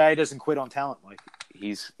 Cincinnati doesn't quit on talent, Mike.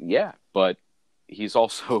 But he's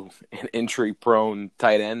also an injury-prone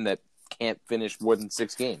tight end that can't finish more than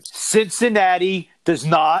 6 games. Cincinnati does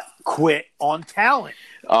not quit on talent.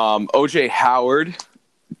 O.J. Howard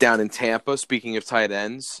down in Tampa, speaking of tight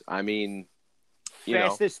ends, I mean,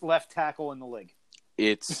 fastest left tackle in the league.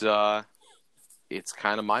 It's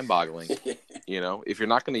kind of mind-boggling. You know, if you're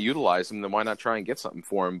not going to utilize him, then why not try and get something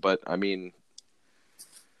for him? But, I mean,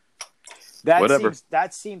 whatever.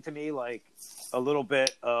 That seemed to me like a little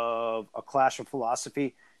bit of a clash of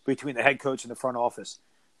philosophy between the head coach and the front office.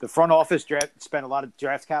 The front office spent a lot of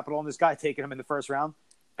draft capital on this guy, taking him in the first round,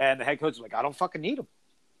 and the head coach was like, I don't fucking need him.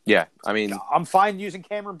 Yeah, I mean, I'm fine using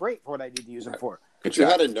Cameron Brate for what I need to use him for. But you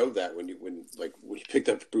had to know that when you picked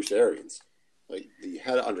up Bruce Arians, like you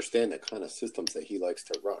had to understand the kind of systems that he likes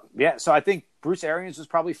to run. Yeah, so I think Bruce Arians was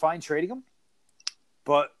probably fine trading him,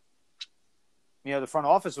 but you know the front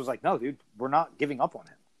office was like, no, dude, we're not giving up on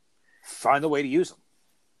him. Find a way to use him.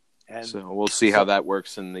 And so we'll see how that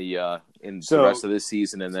works in the rest of this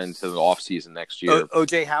season and then to the off season next year.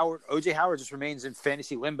 O.J. Howard just remains in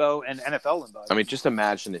fantasy limbo and NFL limbo. I mean, just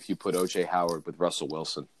imagine if you put O.J. Howard with Russell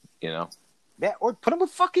Wilson, you know? Yeah, or put him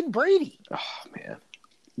with fucking Brady. Oh, man.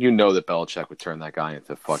 You know that Belichick would turn that guy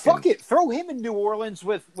into fucking... Fuck it. Throw him in New Orleans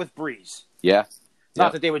with Breeze. Yeah.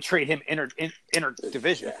 Not that they would trade him inter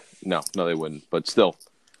division. No, they wouldn't. But still.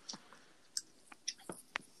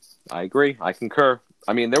 I agree. I concur.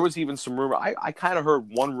 I mean, there was even some rumor. I kind of heard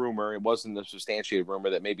one rumor. It wasn't a substantiated rumor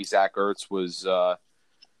that maybe Zach Ertz was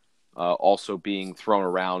also being thrown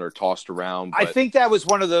around or tossed around. But... I think that was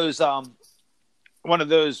one of those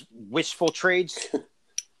wishful trades.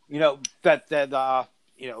 You know that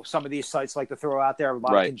you know some of these sites like to throw out there a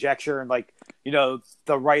lot of conjecture and like you know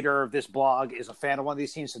the writer of this blog is a fan of one of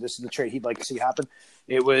these teams, so this is the trade he'd like to see happen.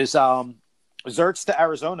 It was Ertz to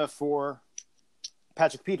Arizona for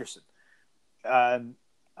Patrick Peterson. I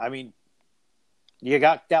mean, you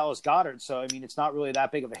got Dallas Goedert, so I mean, it's not really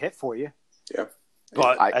that big of a hit for you. Yeah,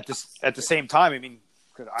 but at the same time, I mean,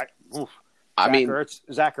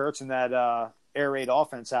 Zach Ertz and that air raid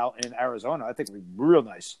offense out in Arizona, I think would be real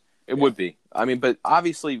nice. It would be. I mean, but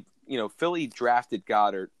obviously, you know, Philly drafted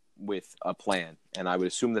Goddard with a plan, and I would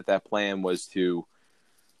assume that plan was to,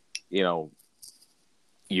 you know,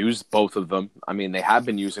 use both of them. I mean, they have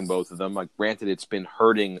been using both of them. Like, granted, it's been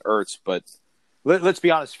hurting Ertz, but let's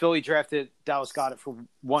be honest. Philly drafted Dallas Goedert for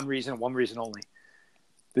one reason only.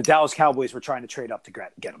 The Dallas Cowboys were trying to trade up to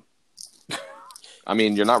get him. I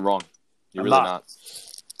mean, you're not wrong. You're really not.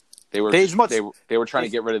 They were trying to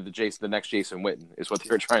get rid of the next Jason Witten is what they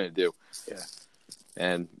were trying to do. Yeah,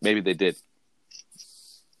 and maybe they did.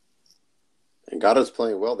 And Goddard's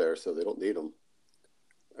playing well there, so they don't need him.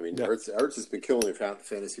 I mean, Ertz has been killing their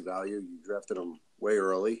fantasy value. You drafted him way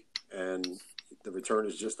early, and the return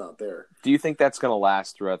is just not there. Do you think that's going to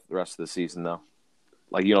last throughout the rest of the season, though?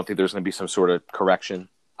 Like, you don't think there's going to be some sort of correction?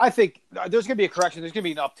 I think there's going to be a correction. There's going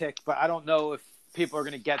to be an uptick, but I don't know if people are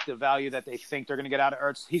going to get the value that they think they're going to get out of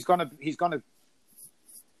Ertz.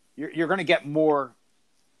 You're going to get more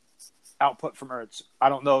output from Ertz. I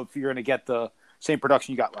don't know if you're going to get the same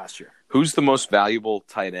production you got last year. Who's the most valuable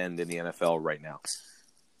tight end in the NFL right now?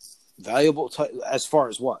 Valuable as far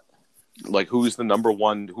as what? Like, who's the number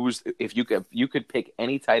one? If you could pick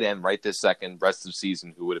any tight end right this second, rest of the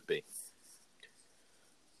season, who would it be?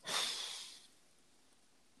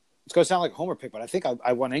 It's going to sound like a homer pick, but I think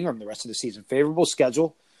I want Ingram the rest of the season. Favorable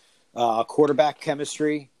schedule, quarterback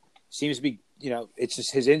chemistry seems to be. It's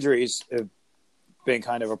just his injuries have been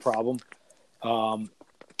kind of a problem.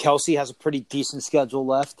 Kelsey has a pretty decent schedule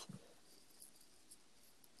left.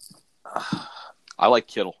 I like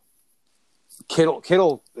Kittle.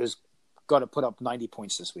 Kittle is going to put up 90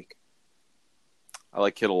 points this week. I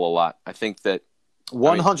like Kittle a lot. I think that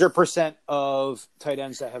 100% of tight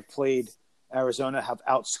ends that have played Arizona have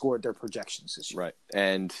outscored their projections this year. Right.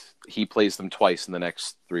 And he plays them twice in the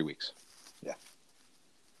next 3 weeks. Yeah.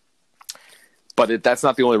 But that's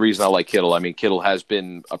not the only reason I like Kittle. I mean, Kittle has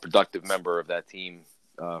been a productive member of that team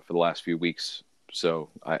for the last few weeks. So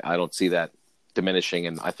I don't see that diminishing.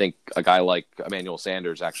 And I think a guy like Emmanuel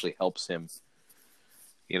Sanders actually helps him,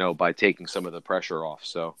 by taking some of the pressure off.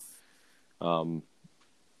 So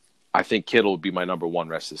I think Kittle would be my number one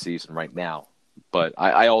rest of the season right now. But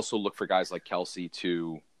I also look for guys like Kelsey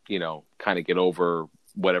to, kind of get over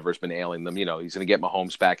whatever's been ailing them. He's going to get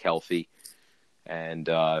Mahomes back healthy. And,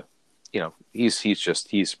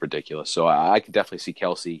 he's ridiculous. So I could definitely see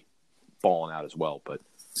Kelsey balling out as well. But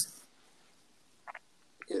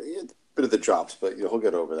yeah, bit of the drops, but he'll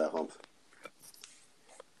get over that hump.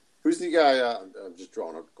 Who's the guy? I'm just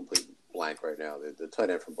drawing a complete blank right now. The tight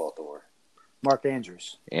end from Baltimore, Mark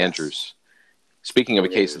Andrews. Yes. Speaking of a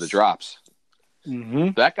case of the drops,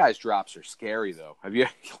 that guy's drops are scary though. Have you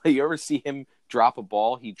ever see him drop a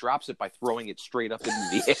ball? He drops it by throwing it straight up into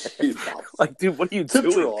the air. Like, dude, what are you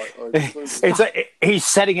doing? It's like he's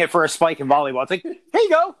setting it for a spike in volleyball. It's like, here you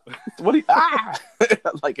go. What?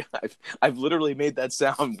 Like, I've literally made that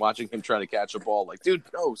sound watching him trying to catch a ball. Like, dude,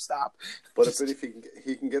 no, stop. But if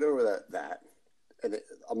he can get over that, and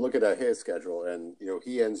I'm looking at his schedule, and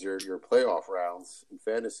he ends your playoff rounds in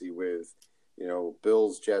fantasy with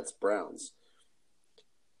Bills, Jets, Browns.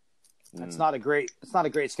 It's not a great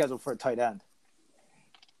schedule for a tight end.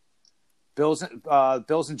 Bills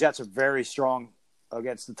and Jets are very strong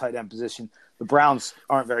against the tight end position. The Browns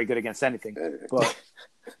aren't very good against anything. But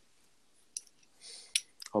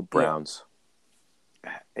Browns.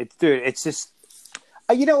 It's just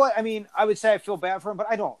you know what I mean. I would say I feel bad for them, but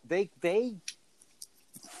I don't. They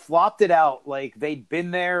flopped it out like they'd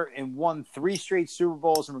been there and won 3 straight Super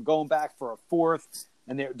Bowls and were going back for a 4th,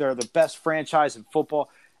 and they're the best franchise in football,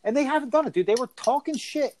 and they haven't done it, dude. They were talking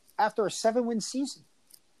shit after a 7-win season.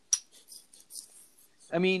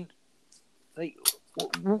 I mean, like,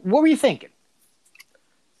 what were you thinking?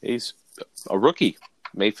 He's a rookie.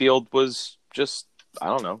 Mayfield was just, I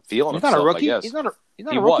don't know, feeling himself. He's not a rookie. I guess. He's not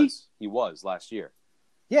a rookie. He was last year.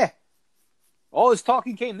 Yeah. All his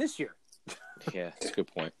talking came this year. Yeah, that's a good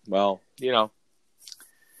point. Well,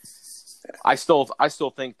 I still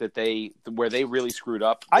think that where they really screwed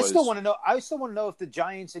up. I still want to know if the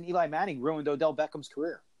Giants and Eli Manning ruined Odell Beckham's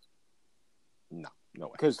career. No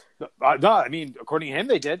way. Because I mean, according to him,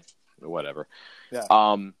 they did. Whatever.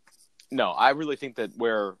 Yeah. No, I really think that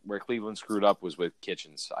where Cleveland screwed up was with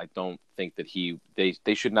Kitchens. I don't think that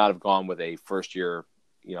they should not have gone with a first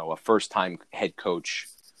time head coach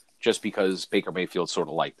just because Baker Mayfield sort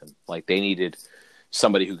of liked him. Like, they needed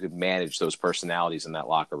somebody who could manage those personalities in that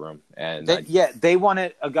locker room. And they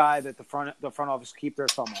wanted a guy that the front office keep their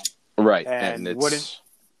thumb on. Right. And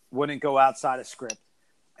wouldn't go outside of script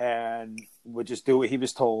and would just do what he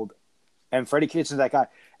was told. And Freddie Kitchens, that guy.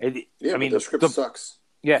 I mean, the script sucks.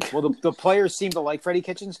 Yeah, well, the players seem to like Freddie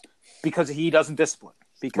Kitchens because he doesn't discipline.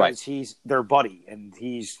 Because he's their buddy, and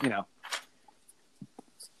he's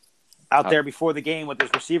out there before the game with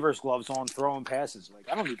his receivers gloves on, throwing passes. Like,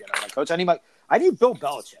 I don't need that out of my coach. I need Bill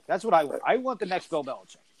Belichick. That's what I want. I want the next Bill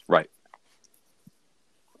Belichick. Right.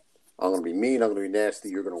 I'm going to be mean. I'm going to be nasty.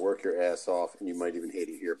 You're going to work your ass off, and you might even hate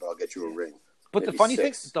it here, but I'll get you a ring. But the funny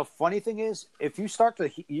thing is, if you start to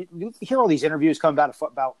you hear all these interviews come about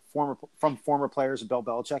former players of Bill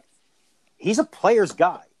Belichick, he's a player's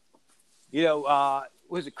guy.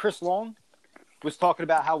 Was it Chris Long was talking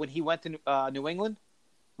about how when he went to New England,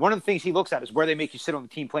 one of the things he looks at is where they make you sit on the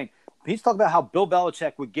team plane. He's talking about how Bill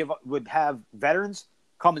Belichick would have veterans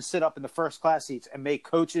come and sit up in the first class seats and make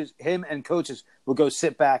coaches would go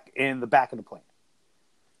sit back in the back of the plane.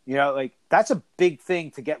 You know, like that's a big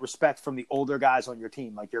thing to get respect from the older guys on your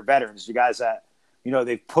team, like your veterans, you guys that, you know,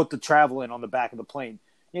 they've put the travel in on the back of the plane.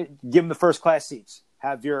 You know, give them the first class seats.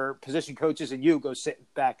 Have your position coaches and you go sit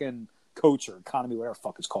back and coach or economy, whatever the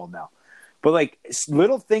fuck it's called now. But like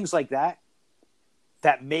little things like that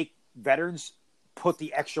make veterans put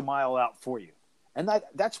the extra mile out for you. And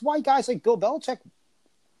that's why guys like Bill Belichick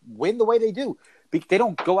win the way they do. They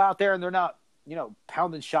don't go out there and they're not, you know,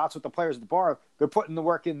 pounding shots with the players at the bar. They're putting the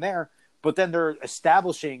work in there, but then they're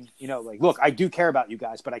establishing, you know, like, look, I do care about you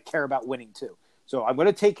guys, but I care about winning too. So I'm going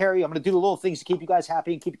to take care of you. I'm going to do the little things to keep you guys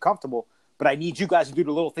happy and keep you comfortable, but I need you guys to do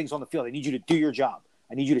the little things on the field. I need you to do your job.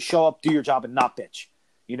 I need you to show up, do your job, and not bitch.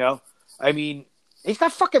 You know? I mean, he's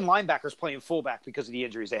got fucking linebackers playing fullback because of the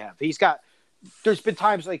injuries they have. There's been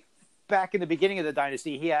times like back in the beginning of the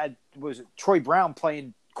dynasty, he had, Troy Brown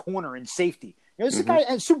playing corner and safety. You know, this is a guy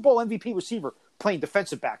and Super Bowl MVP receiver playing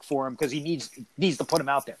defensive back for him because he needs to put him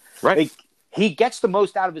out there. Right. Like, he gets the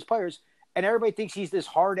most out of his players, and everybody thinks he's this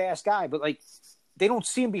hard ass guy, but like they don't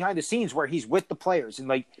see him behind the scenes where he's with the players. And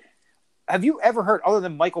like, have you ever heard, other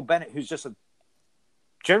than Michael Bennett, who's just a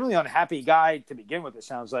generally unhappy guy to begin with, it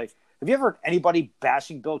sounds like, have you ever heard anybody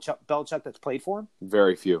bashing Belichick that's played for him?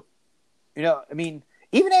 Very few. You know, I mean,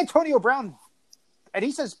 even Antonio Brown, and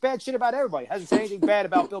he says bad shit about everybody, hasn't said anything bad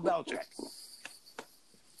about Bill Belichick.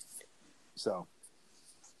 So.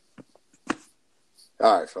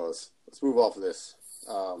 All right, fellas, let's move off of this.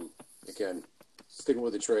 Again, sticking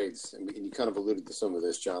with the trades, and you kind of alluded to some of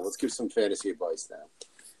this, John. Let's give some fantasy advice now.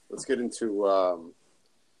 Let's get into a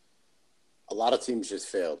lot of teams just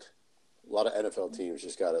failed. A lot of NFL teams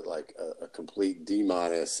just got it like a complete D-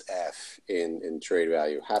 F in trade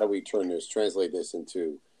value. How do we translate this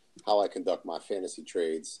into how I conduct my fantasy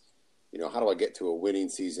trades? You know, how do I get to a winning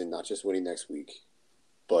season, not just winning next week,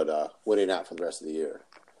 but winning out for the rest of the year?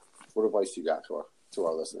 What advice do you got to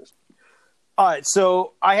our listeners? All right,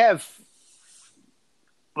 so I have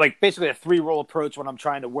like basically a 3-role approach when I'm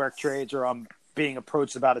trying to work trades or I'm being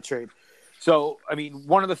approached about a trade. So, I mean,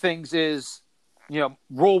 one of the things is, you know,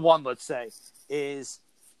 rule 1, let's say, is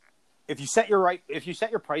if you set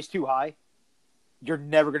your price too high, you're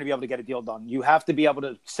never going to be able to get a deal done. You have to be able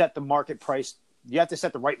to set the market price. You have to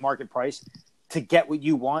set the right market price to get what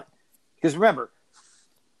you want. Because remember,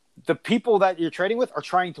 the people that you're trading with are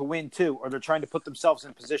trying to win too, or they're trying to put themselves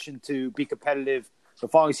in a position to be competitive the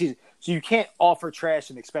following season. So you can't offer trash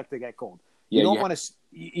and expect to get gold. You don't want to,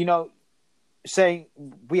 you know, saying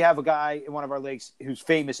we have a guy in one of our leagues who's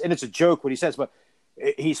famous, and it's a joke what he says, but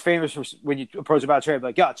he's famous for when you approach about trade,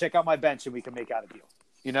 like, yeah, check out my bench and we can make out a deal.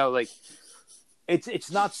 You know, like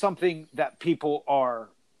it's not something that people are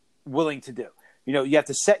willing to do. You know, you have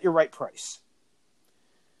to set your right price,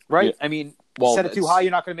 right? Yeah. I mean, set it too high,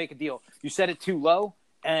 you're not going to make a deal. You set it too low,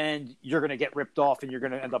 and you're going to get ripped off, and you're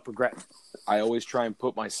going to end up regretting. I always try and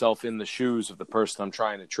put myself in the shoes of the person I'm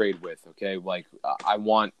trying to trade with. Okay, like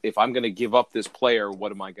if I'm going to give up this player,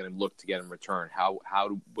 what am I going to look to get in return? How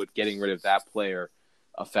would getting rid of that player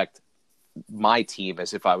affect my team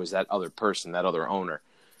as if I was that other person, that other owner?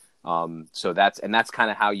 So that's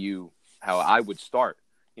kind of how I would start.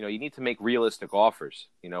 You know, you need to make realistic offers.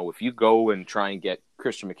 You know, if you go and try and get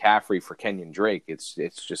Christian McCaffrey for Kenyon Drake, it's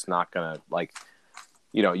just not going to, like,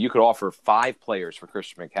 you know, you could offer 5 players for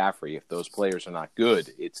Christian McCaffrey. If those players are not good,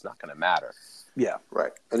 it's not going to matter. Yeah,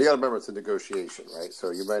 right. And you got to remember it's a negotiation, right?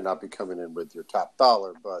 So you might not be coming in with your top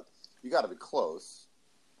dollar, but you got to be close.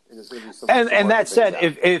 And there's going to be some. And that said,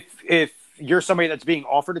 if you're somebody that's being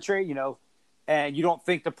offered a trade, you know, and you don't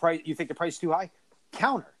think the price is too high,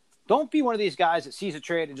 counter. Don't be one of these guys that sees a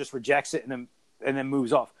trade and just rejects it and then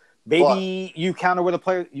moves off. Maybe you counter with a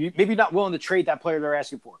player. Maybe you're not willing to trade that player they're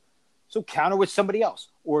asking for. So counter with somebody else.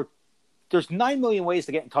 Or there's 9 million ways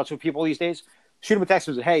to get in touch with people these days. Shoot them a text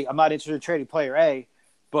and say, hey, I'm not interested in trading player A,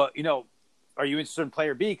 but, you know, are you interested in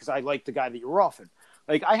player B? Because I like the guy that you were offering.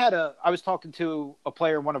 Like I was talking to a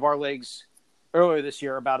player in one of our leagues earlier this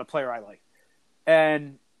year about a player I like.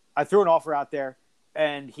 And I threw an offer out there.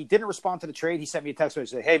 And he didn't respond to the trade. He sent me a text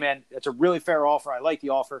message and said, hey, man, that's a really fair offer. I like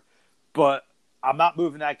the offer, but I'm not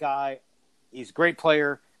moving that guy. He's a great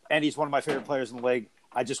player, and he's one of my favorite players in the league.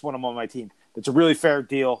 I just want him on my team. It's a really fair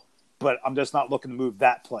deal, but I'm just not looking to move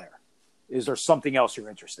that player. Is there something else you're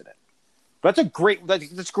interested in? But that's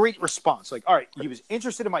a great response. Like, all right, he was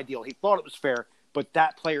interested in my deal. He thought it was fair, but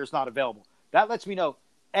that player is not available. That lets me know,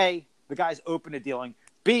 A, the guy's open to dealing.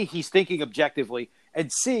 B, he's thinking objectively. And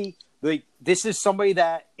C, this is somebody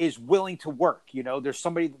that is willing to work. You know, there's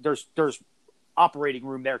operating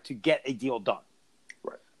room there to get a deal done.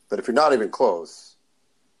 Right. But if you're not even close,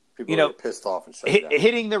 if People get pissed off and shut it down.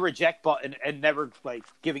 Hitting the reject button and never like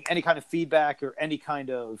giving any kind of feedback or any kind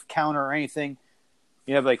of counter or anything.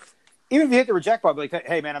 You know, like even if you hit the reject button, like,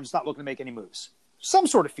 hey man, I'm just not looking to make any moves. Some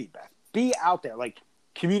sort of feedback. Be out there, like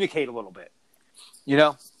communicate a little bit. You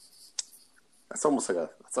know, that's almost like a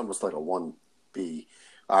 1B.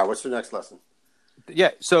 All right, what's your next lesson?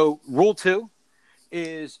 Yeah. So rule 2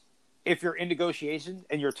 is if you're in negotiation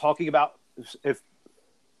and you're talking about if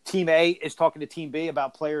Team A is talking to Team B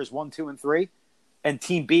about players 1, 2, and 3, and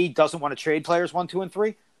Team B doesn't want to trade players 1, 2, and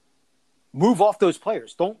 3, move off those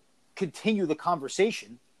players. Don't continue the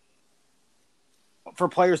conversation for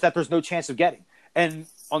players that there's no chance of getting. And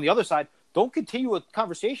on the other side, don't continue a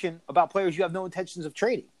conversation about players you have no intentions of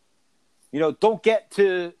trading. You know, don't get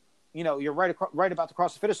to, you know, you're right about to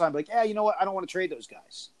cross the finish line, but like, yeah, you know what? I don't want to trade those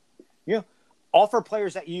guys. You know, offer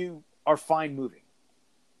players that you are fine moving.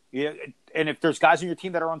 You know, and if there's guys on your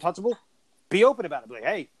team that are untouchable, be open about it. Be like,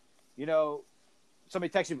 hey, you know,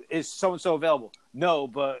 somebody texted you, is so-and-so available? No,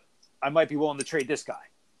 but I might be willing to trade this guy.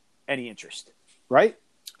 Any interest, right?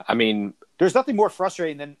 I mean, there's nothing more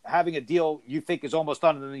frustrating than having a deal you think is almost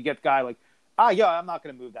done, and then you get the guy like, yeah, I'm not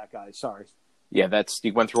going to move that guy. Sorry. Yeah,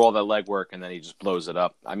 he went through all that legwork, and then he just blows it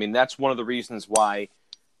up. I mean, that's one of the reasons why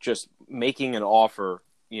just making an offer,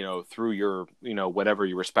 you know, through your, you know, whatever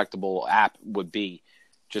your respectable app would be,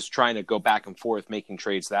 just trying to go back and forth, making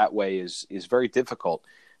trades that way is very difficult.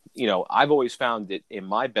 You know, I've always found it in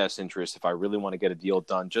my best interest, if I really want to get a deal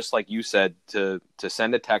done, just like you said, to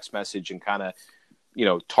send a text message and kind of, you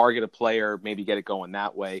know, target a player, maybe get it going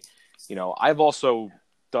that way. You know, I've also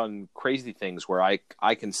done crazy things where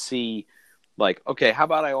I can see, like, okay, how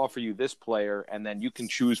about I offer you this player, and then you can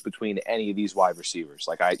choose between any of these wide receivers.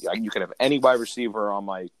 Like you can have any wide receiver on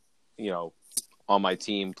my, you know, on my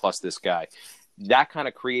team plus this guy. That kind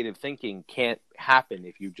of creative thinking can't happen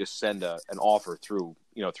if you just send an offer through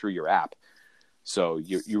your app. So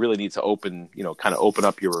you really need to open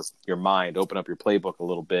up your mind, open up your playbook a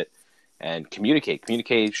little bit, and communicate.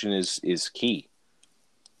 Communication is key.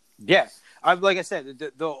 Yeah, like I said,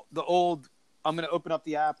 the old, I'm going to open up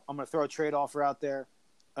the app, I'm going to throw a trade offer out there,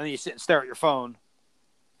 and then you sit and stare at your phone,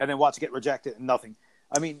 and then watch it get rejected and nothing.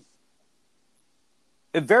 I mean,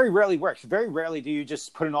 it very rarely works. Very rarely do you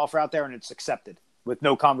just put an offer out there and it's accepted with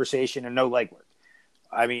no conversation and no legwork.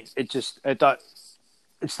 I mean, it's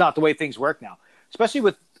not the way things work now, especially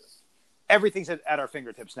with everything's at our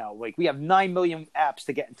fingertips now. Like, we have 9 million apps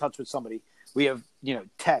to get in touch with somebody. We have, you know,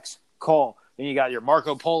 text, call, then you got your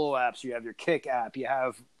Marco Polo apps, you have your Kick app, you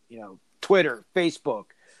have, you know, Twitter, Facebook,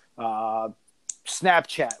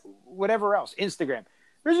 Snapchat, whatever else, Instagram.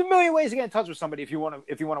 There's a million ways to get in touch with somebody if you want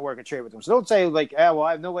to work a trade with them. So don't say like, well,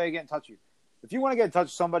 I have no way to get in touch with you. If you want to get in touch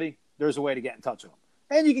with somebody, there's a way to get in touch with them.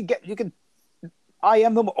 And you can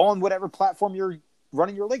IM them on whatever platform you're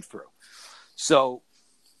running your league through. So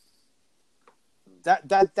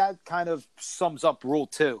that kind of sums up rule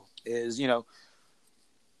 2 is, you know,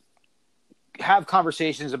 have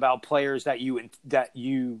conversations about players that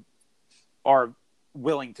you are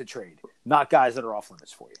willing to trade, not guys that are off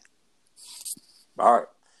limits for you. All right.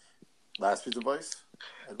 Last piece of advice?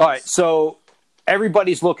 All right. So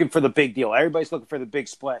everybody's looking for the big deal. Everybody's looking for the big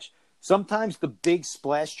splash. Sometimes the big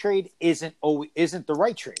splash trade isn't the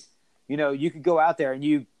right trade. You know, you could go out there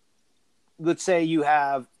and let's say you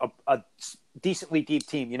have a decently deep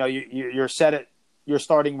team. You know, you're set at your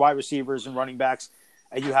starting wide receivers and running backs,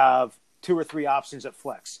 and you have 2 or 3 options at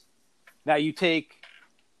flex. Now you take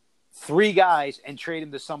 3 guys and trade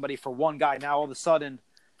them to somebody for 1 guy. Now all of a sudden,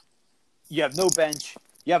 you have no bench.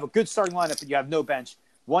 You have a good starting lineup, but you have no bench.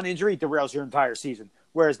 1 injury derails your entire season.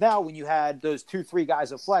 Whereas now, when you had those 2-3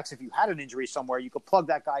 guys at flex, if you had an injury somewhere, you could plug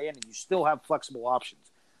that guy in and you still have flexible options.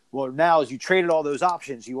 Well, now as you traded all those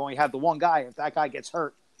options, you only have the 1 guy. If that guy gets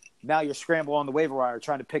hurt, now you're scrambling on the waiver wire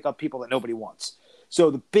trying to pick up people that nobody wants.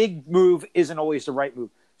 So the big move isn't always the right move.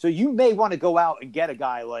 So you may want to go out and get a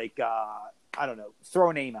guy like, I don't know, throw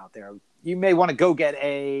a name out there. You may want to go get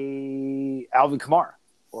a Alvin Kamara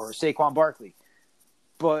or Saquon Barkley.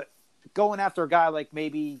 But going after a guy like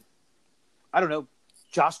maybe, I don't know,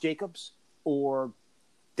 Josh Jacobs or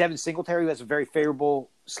Devin Singletary, who has a very favorable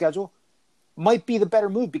schedule, might be the better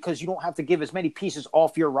move because you don't have to give as many pieces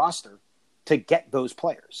off your roster to get those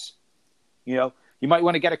players. You know, you might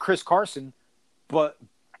want to get a Chris Carson, but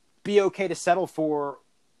be okay to settle for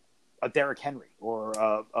a Derrick Henry or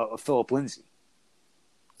a Phillip Lindsay.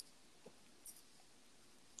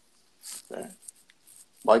 Okay.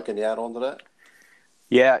 Mike, can you add on to that?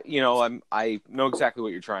 Yeah, you know, I know exactly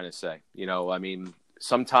what you're trying to say. You know, I mean,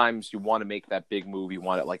 sometimes you want to make that big move. You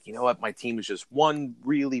want it like, you know what, my team is just one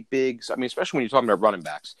really big. I mean, especially when you're talking about running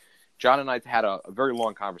backs, John and I had a very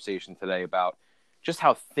long conversation today about just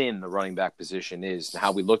how thin the running back position is and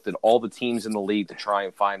how we looked at all the teams in the league to try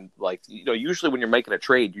and find, usually when you're making a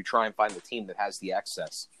trade, you try and find the team that has the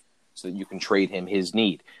excess so that you can trade him his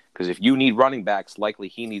need. Because if you need running backs, likely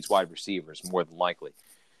he needs wide receivers, more than likely.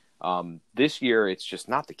 This year, it's just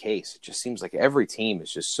not the case. It just seems like every team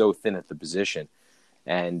is just so thin at the position.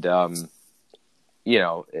 And,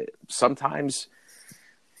 sometimes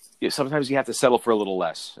you have to settle for a little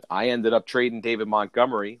less. I ended up trading David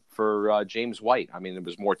Montgomery for James White. I mean, there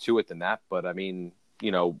was more to it than that. But,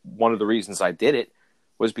 one of the reasons I did it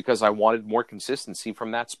was because I wanted more consistency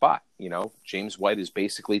from that spot. James White is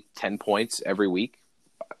basically 10 points every week.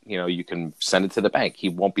 You can send it to the bank. He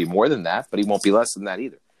won't be more than that, but he won't be less than that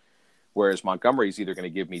either. Whereas Montgomery is either going to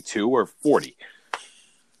give me 2 or 40.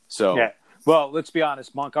 So, yeah. Well, let's be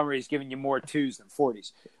honest. Montgomery is giving you more 2s than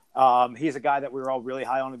 40s. He's a guy that we were all really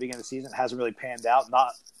high on at the beginning of the season. Hasn't really panned out.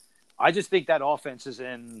 I just think that offense is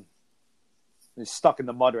stuck in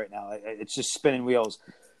the mud right now. It's just spinning wheels.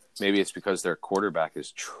 Maybe it's because their quarterback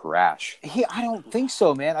is trash. I don't think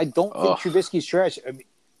so, man. I don't think Trubisky's trash. I mean,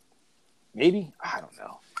 maybe. I don't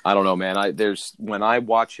know. I don't know, man. When I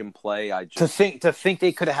watch him play, I just to think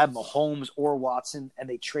they could have had Mahomes or Watson and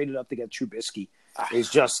they traded up to get Trubisky is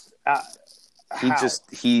just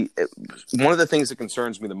one of the things that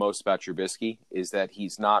concerns me the most about Trubisky is that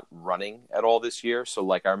he's not running at all this year.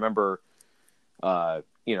 So I remember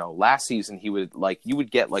last season you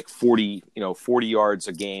would get 40 yards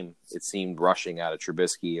a game, it seemed, rushing out of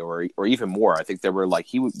Trubisky or even more. I think there were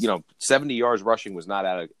 70 yards rushing was not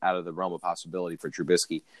out of the realm of possibility for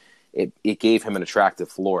Trubisky. It gave him an attractive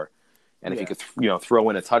floor. And if he could throw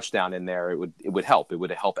in a touchdown in there, it would help. It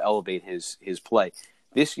would help elevate his play.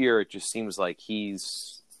 This year it just seems like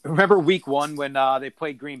he's Remember week 1 when they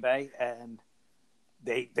played Green Bay and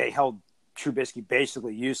they held Trubisky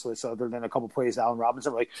basically useless other than a couple plays. Allen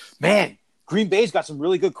Robinson, like, man, Green Bay's got some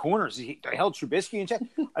really good corners. They held Trubisky in check.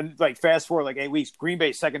 And fast forward 8 weeks, Green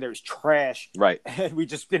Bay's secondary is trash. Right. And we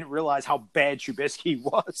just didn't realize how bad Trubisky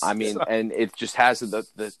was. I mean, and it just hasn't.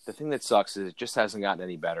 The thing that sucks is it just hasn't gotten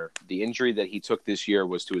any better. The injury that he took this year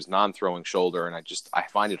was to his non-throwing shoulder, and I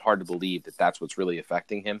find it hard to believe that that's what's really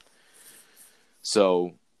affecting him.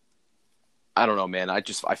 So I don't know, man. I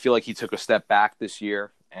feel like he took a step back this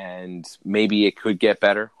year. And maybe it could get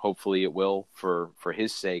better. Hopefully it will for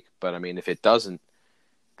his sake. But, I mean, if it doesn't,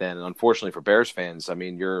 then unfortunately for Bears fans, I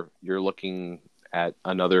mean, you're looking at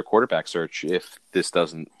another quarterback search if this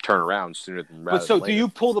doesn't turn around sooner than rather. But so than later. Do you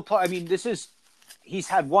pull the plug? I mean, he's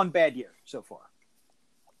had one bad year so far.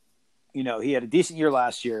 He had a decent year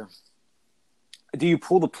last year. Do you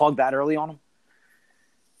pull the plug that early on him?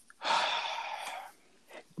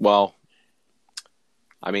 Well,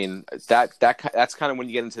 I mean, that's kind of when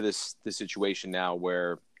you get into this situation now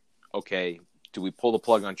where, okay, do we pull the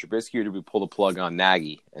plug on Trubisky or do we pull the plug on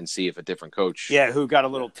Nagy and see if a different coach? Yeah, who got a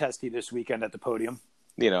little testy this weekend at the podium.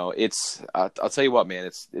 It's I'll tell you what, man,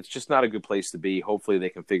 it's just not a good place to be. Hopefully they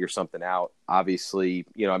can figure something out. Obviously,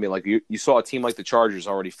 you saw a team like the Chargers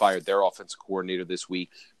already fired their offensive coordinator this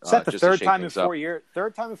week. Is that the third time in 4 years?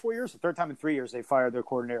 Third time in 4 years? The third time in 3 years they fired their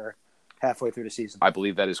coordinator halfway through the season. I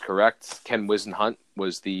believe that is correct. Ken Wisenhunt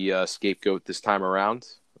was the scapegoat this time around.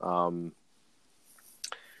 I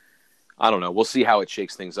don't know. We'll see how it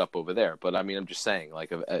shakes things up over there. But, I mean, I'm just saying,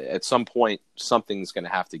 at some point, something's going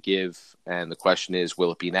to have to give. And the question is,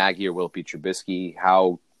 will it be Nagy or will it be Trubisky?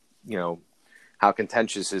 How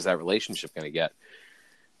contentious is that relationship going to get?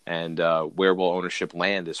 And where will ownership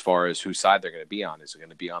land as far as whose side they're going to be on? Is it going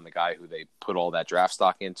to be on the guy who they put all that draft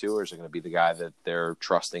stock into, or is it going to be the guy that they're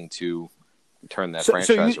trusting to turn that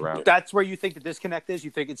franchise around? That's where you think the disconnect is?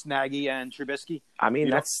 You think it's Nagy and Trubisky? I mean,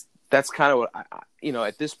 that's kind of what,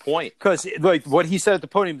 at this point. Because, what he said at the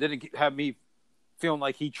podium didn't have me feeling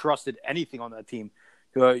like he trusted anything on that team.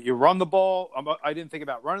 You run the ball. I didn't think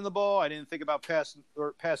about running the ball. I didn't think about passing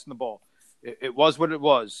the ball. It was what it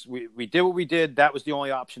was. We did what we did. That was the only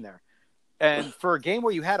option there. And for a game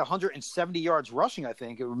where you had 170 yards rushing, I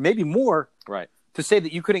think, or maybe more, right, to say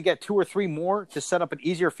that you couldn't get 2 or 3 more to set up an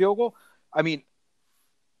easier field goal. I mean,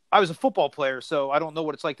 I was a football player, so I don't know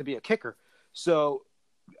what it's like to be a kicker.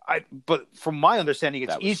 But from my understanding,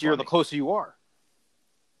 it's easier the closer you are.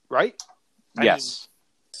 Right? Yes.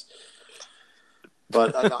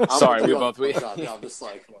 But sorry, we both. No, I'm just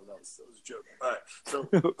like, well, that was a joke. All right. So,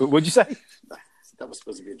 what'd you say? That was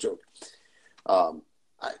supposed to be a joke.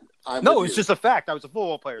 It's just a fact. I was a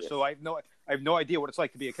football player, so I have no idea what it's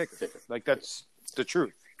like to be a kicker. That's the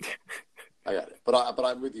truth. I got it. But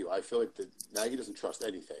I'm with you. I feel like Nagy doesn't trust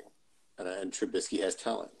anything, and Trubisky has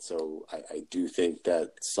talent. So I do think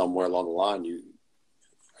that somewhere along the line,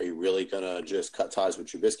 Are you really going to just cut ties with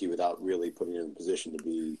Trubisky without really putting him in a position to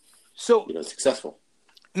be, So successful?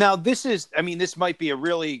 now this might be a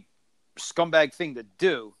really scumbag thing to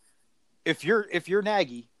do. If you're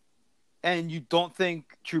Nagy and you don't think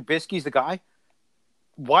Trubisky's the guy,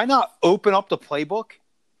 why not open up the playbook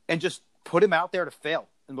and just put him out there to fail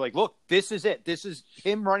and be like, look, this is it. This is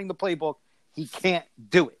him running the playbook. He can't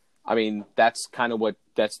do it. I mean, that's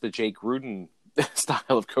the Jay Gruden style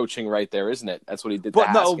of coaching right there, isn't it? That's what he did.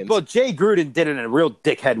 But Jay Gruden did it in a real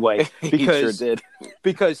dickhead way because he sure did.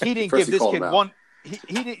 Because he didn't give this kid one. He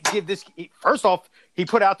didn't give this. First off, he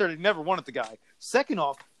put out there that he never wanted the guy. Second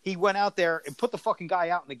off, he went out there and put the fucking guy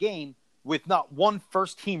out in the game with not one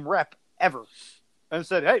first team rep ever, and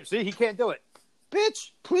said, "Hey, see, he can't do it,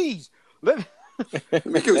 bitch. Please let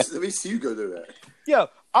me see you go do that." Yeah,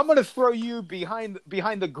 I'm gonna throw you behind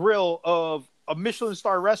the grill of a Michelin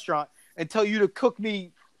star restaurant and tell you to cook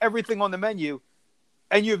me everything on the menu,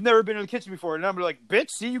 and you've never been in the kitchen before, and I'm like,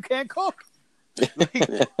 bitch, see, you can't cook.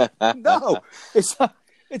 No, that's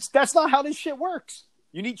not how this shit works.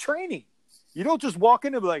 You need training. You don't just walk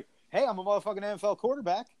in and be like, hey, I'm a motherfucking NFL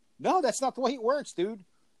quarterback. No, that's not the way it works, dude. It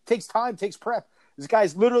takes time, takes prep. This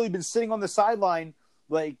guy's literally been sitting on the sideline,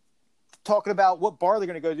 like, talking about what bar they're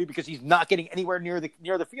going to go to because he's not getting anywhere near the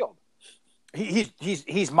field.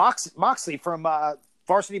 He's Moxley from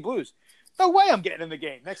Varsity Blues. No way I'm getting in the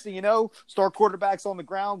game. Next thing you know, star quarterback's on the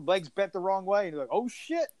ground, legs bent the wrong way, and you're like, oh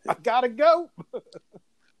shit, I gotta go.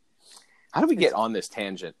 How do we get on this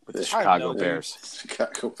tangent with the Chicago Bears?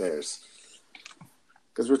 Chicago Bears.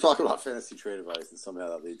 Because we're talking about fantasy trade advice, and somehow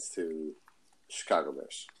that leads to Chicago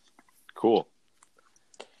Bears. Cool.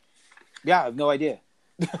 Yeah, I have no idea.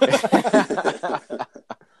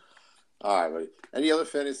 All right, buddy. Any other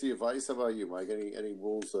fantasy advice? How about you, Mike? Any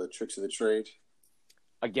rules, tricks of the trade?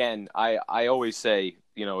 Again, I always say,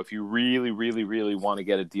 if you really, really, really want to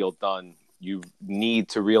get a deal done, you need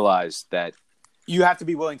to realize that you have to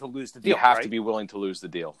be willing to lose the deal. You have to be willing to lose the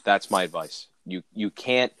deal. That's my advice. You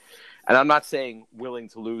can't, and I'm not saying willing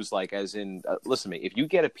to lose like as in, listen to me, if you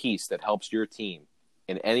get a piece that helps your team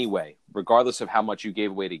in any way, regardless of how much you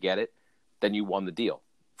gave away to get it, then you won the deal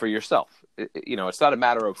for yourself. It's not a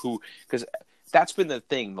matter of who, because that's been the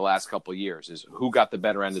thing the last couple of years is who got the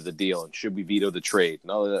better end of the deal and should we veto the trade?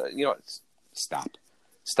 No, stop.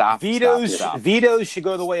 Vetoes should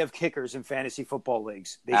go the way of kickers in fantasy football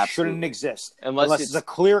leagues. They shouldn't exist unless it's a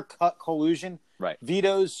clear cut collusion. Right.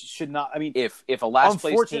 Vetoes should not. I mean, if a last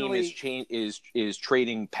place team is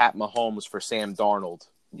trading Pat Mahomes for Sam Darnold,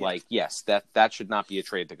 yes, that should not be a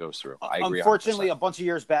trade that goes through. I agree. Unfortunately, 100%. A bunch of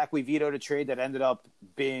years back, we vetoed a trade that ended up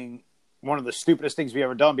being one of the stupidest things we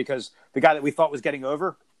ever done because the guy that we thought was getting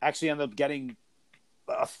over actually ended up getting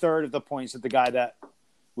a third of the points that the guy that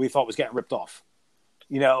we thought was getting ripped off.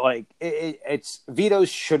 It's vetoes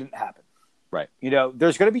shouldn't happen. Right.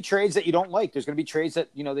 There's going to be trades that you don't like. There's going to be trades that,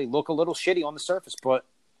 they look a little shitty on the surface, but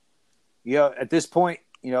at this point,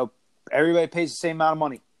 everybody pays the same amount of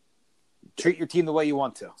money. Treat your team the way you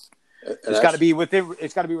want to. It's got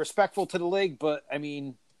to be respectful to the league, but I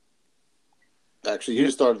mean, actually, you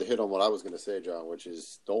just started to hit on what I was going to say, John, which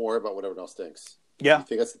is don't worry about what everyone else thinks. Yeah. If you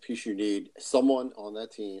think that's the piece you need, someone on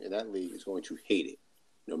that team in that league is going to hate it,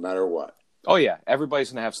 no matter what. Oh, yeah. Everybody's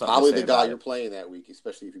going to have something Probably to say the guy about you're playing that week,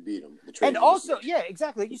 especially if you beat him. And also, yeah,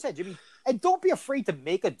 exactly. Like you said, Jimmy. And don't be afraid to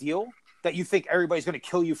make a deal that you think everybody's going to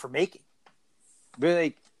kill you for making.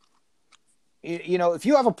 Really, if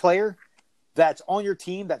you have a player that's on your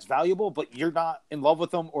team that's valuable, but you're not in love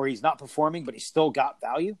with him or he's not performing, but he's still got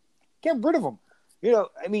value, get rid of him.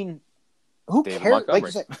 I mean, who David cares? Montgomery.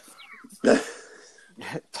 Like you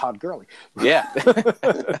said, Todd Gurley. Yeah.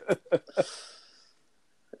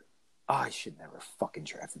 I should never fucking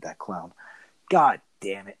drafted that clown. God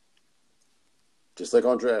damn it. Just like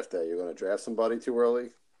on draft day, you're going to draft somebody too early,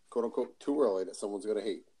 quote unquote, too early that someone's going to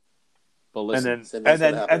hate. But listen, and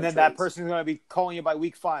then that person's going to be calling you by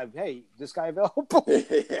week 5. Hey, this guy available?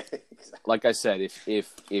 Exactly. Like I said,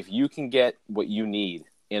 if you can get what you need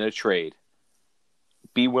in a trade,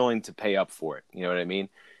 be willing to pay up for it. You know what I mean?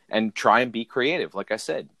 And try and be creative. Like I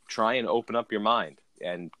said, try and open up your mind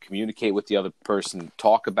and communicate with the other person.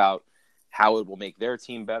 Talk about how it will make their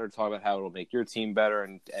team better. Talk about how it will make your team better,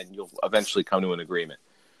 and you'll eventually come to an agreement.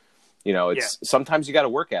 Sometimes you got to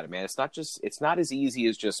work at it, man. It's not as easy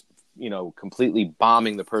as just completely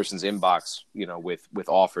bombing the person's inbox, with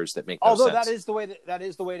offers that make no sense. Although that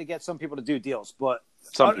is the way to get some people to do deals, but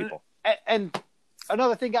some people. And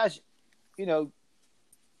another thing, guys,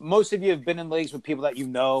 most of you have been in leagues with people that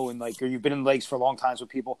and or you've been in leagues for long times with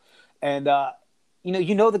people, and the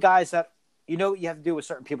guys that what you have to do with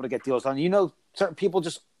certain people to get deals done. Certain people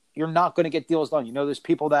just you're not going to get deals done. There's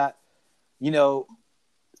people that,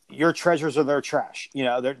 your treasures are their trash.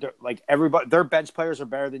 They're like everybody. Their bench players are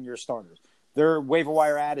better than your starters. Their waiver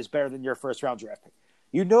wire ad is better than your first round draft pick.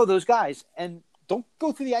 Those guys, and don't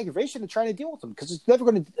go through the aggravation of trying to deal with them because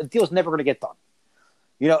the deal is never going to get done.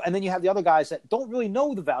 And then you have the other guys that don't really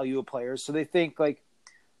know the value of players, so they think like,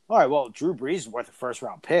 all right, well, Drew Brees is worth a first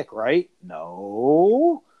round pick, right?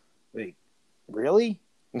 No, wait, really?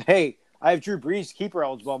 Hey, I have Drew Brees keeper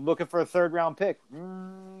eligible. I'm looking for a third round pick.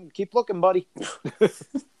 Keep looking, buddy.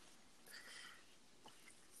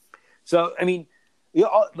 So, I mean, you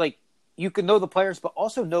can know the players, but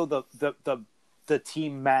also know the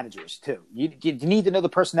team managers too. You need to know the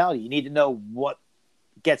personality. You need to know what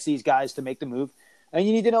gets these guys to make the move, and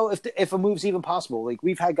you need to know if a move's even possible. Like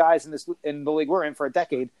we've had guys in the league we're in for a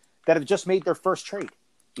decade that have just made their first trade.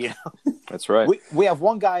 That's right. We have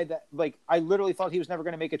one guy that I literally thought he was never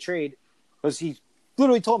going to make a trade because he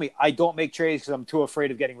literally told me I don't make trades because I'm too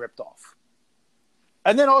afraid of getting ripped off.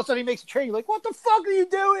 And then all of a sudden he makes a trade. You're like, what the fuck are you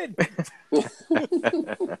doing?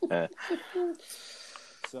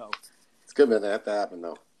 So it's good, man. That have to happen,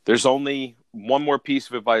 though. There's only one more piece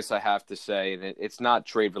of advice I have to say, and it's not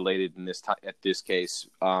trade related in at this case.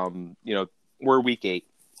 We're week 8,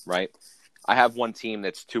 right? I have one team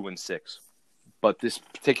that's 2-6, but this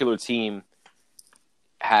particular team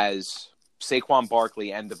has Saquon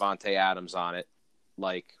Barkley and Devontae Adams on it.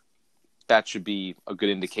 That should be a good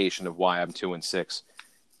indication of why I'm 2-6.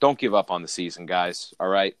 Don't give up on the season, guys. All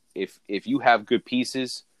right. If you have good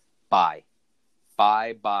pieces, buy.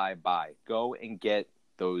 Go and get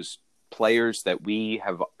those players that we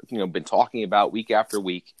have been talking about week after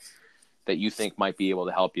week that you think might be able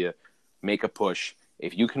to help you make a push.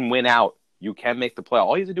 If you can win out, you can make the play.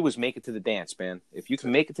 All you have to do is make it to the dance, man. If you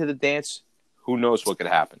can make it to the dance, who knows what could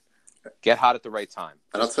happen. Get hot at the right time.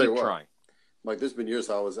 And I'll tell you what. Trying. There's been years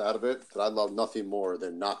I was out of it, but I love nothing more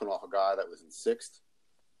than knocking off a guy that was in 6th,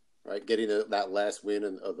 right? Getting that last win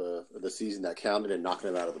of the season that counted and knocking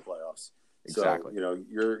him out of the playoffs. Exactly. So,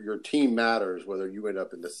 your team matters whether you end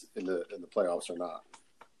up in the playoffs or not.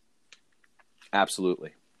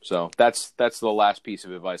 Absolutely. So that's the last piece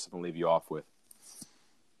of advice I'm going to leave you off with.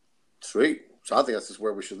 Sweet. So I think that's just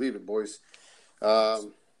where we should leave it, boys.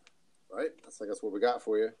 Right? That's what we got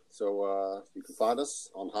for you. So you can find us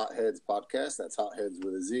on Hot Heads Podcast. That's Hot Heads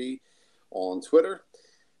with a Z on Twitter.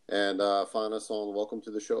 And find us on Welcome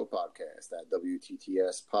to the Show podcast at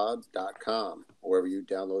WTTSpod.com, or wherever you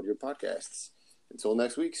download your podcasts. Until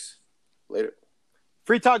next week's. Later.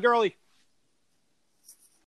 Free Todd Gurley.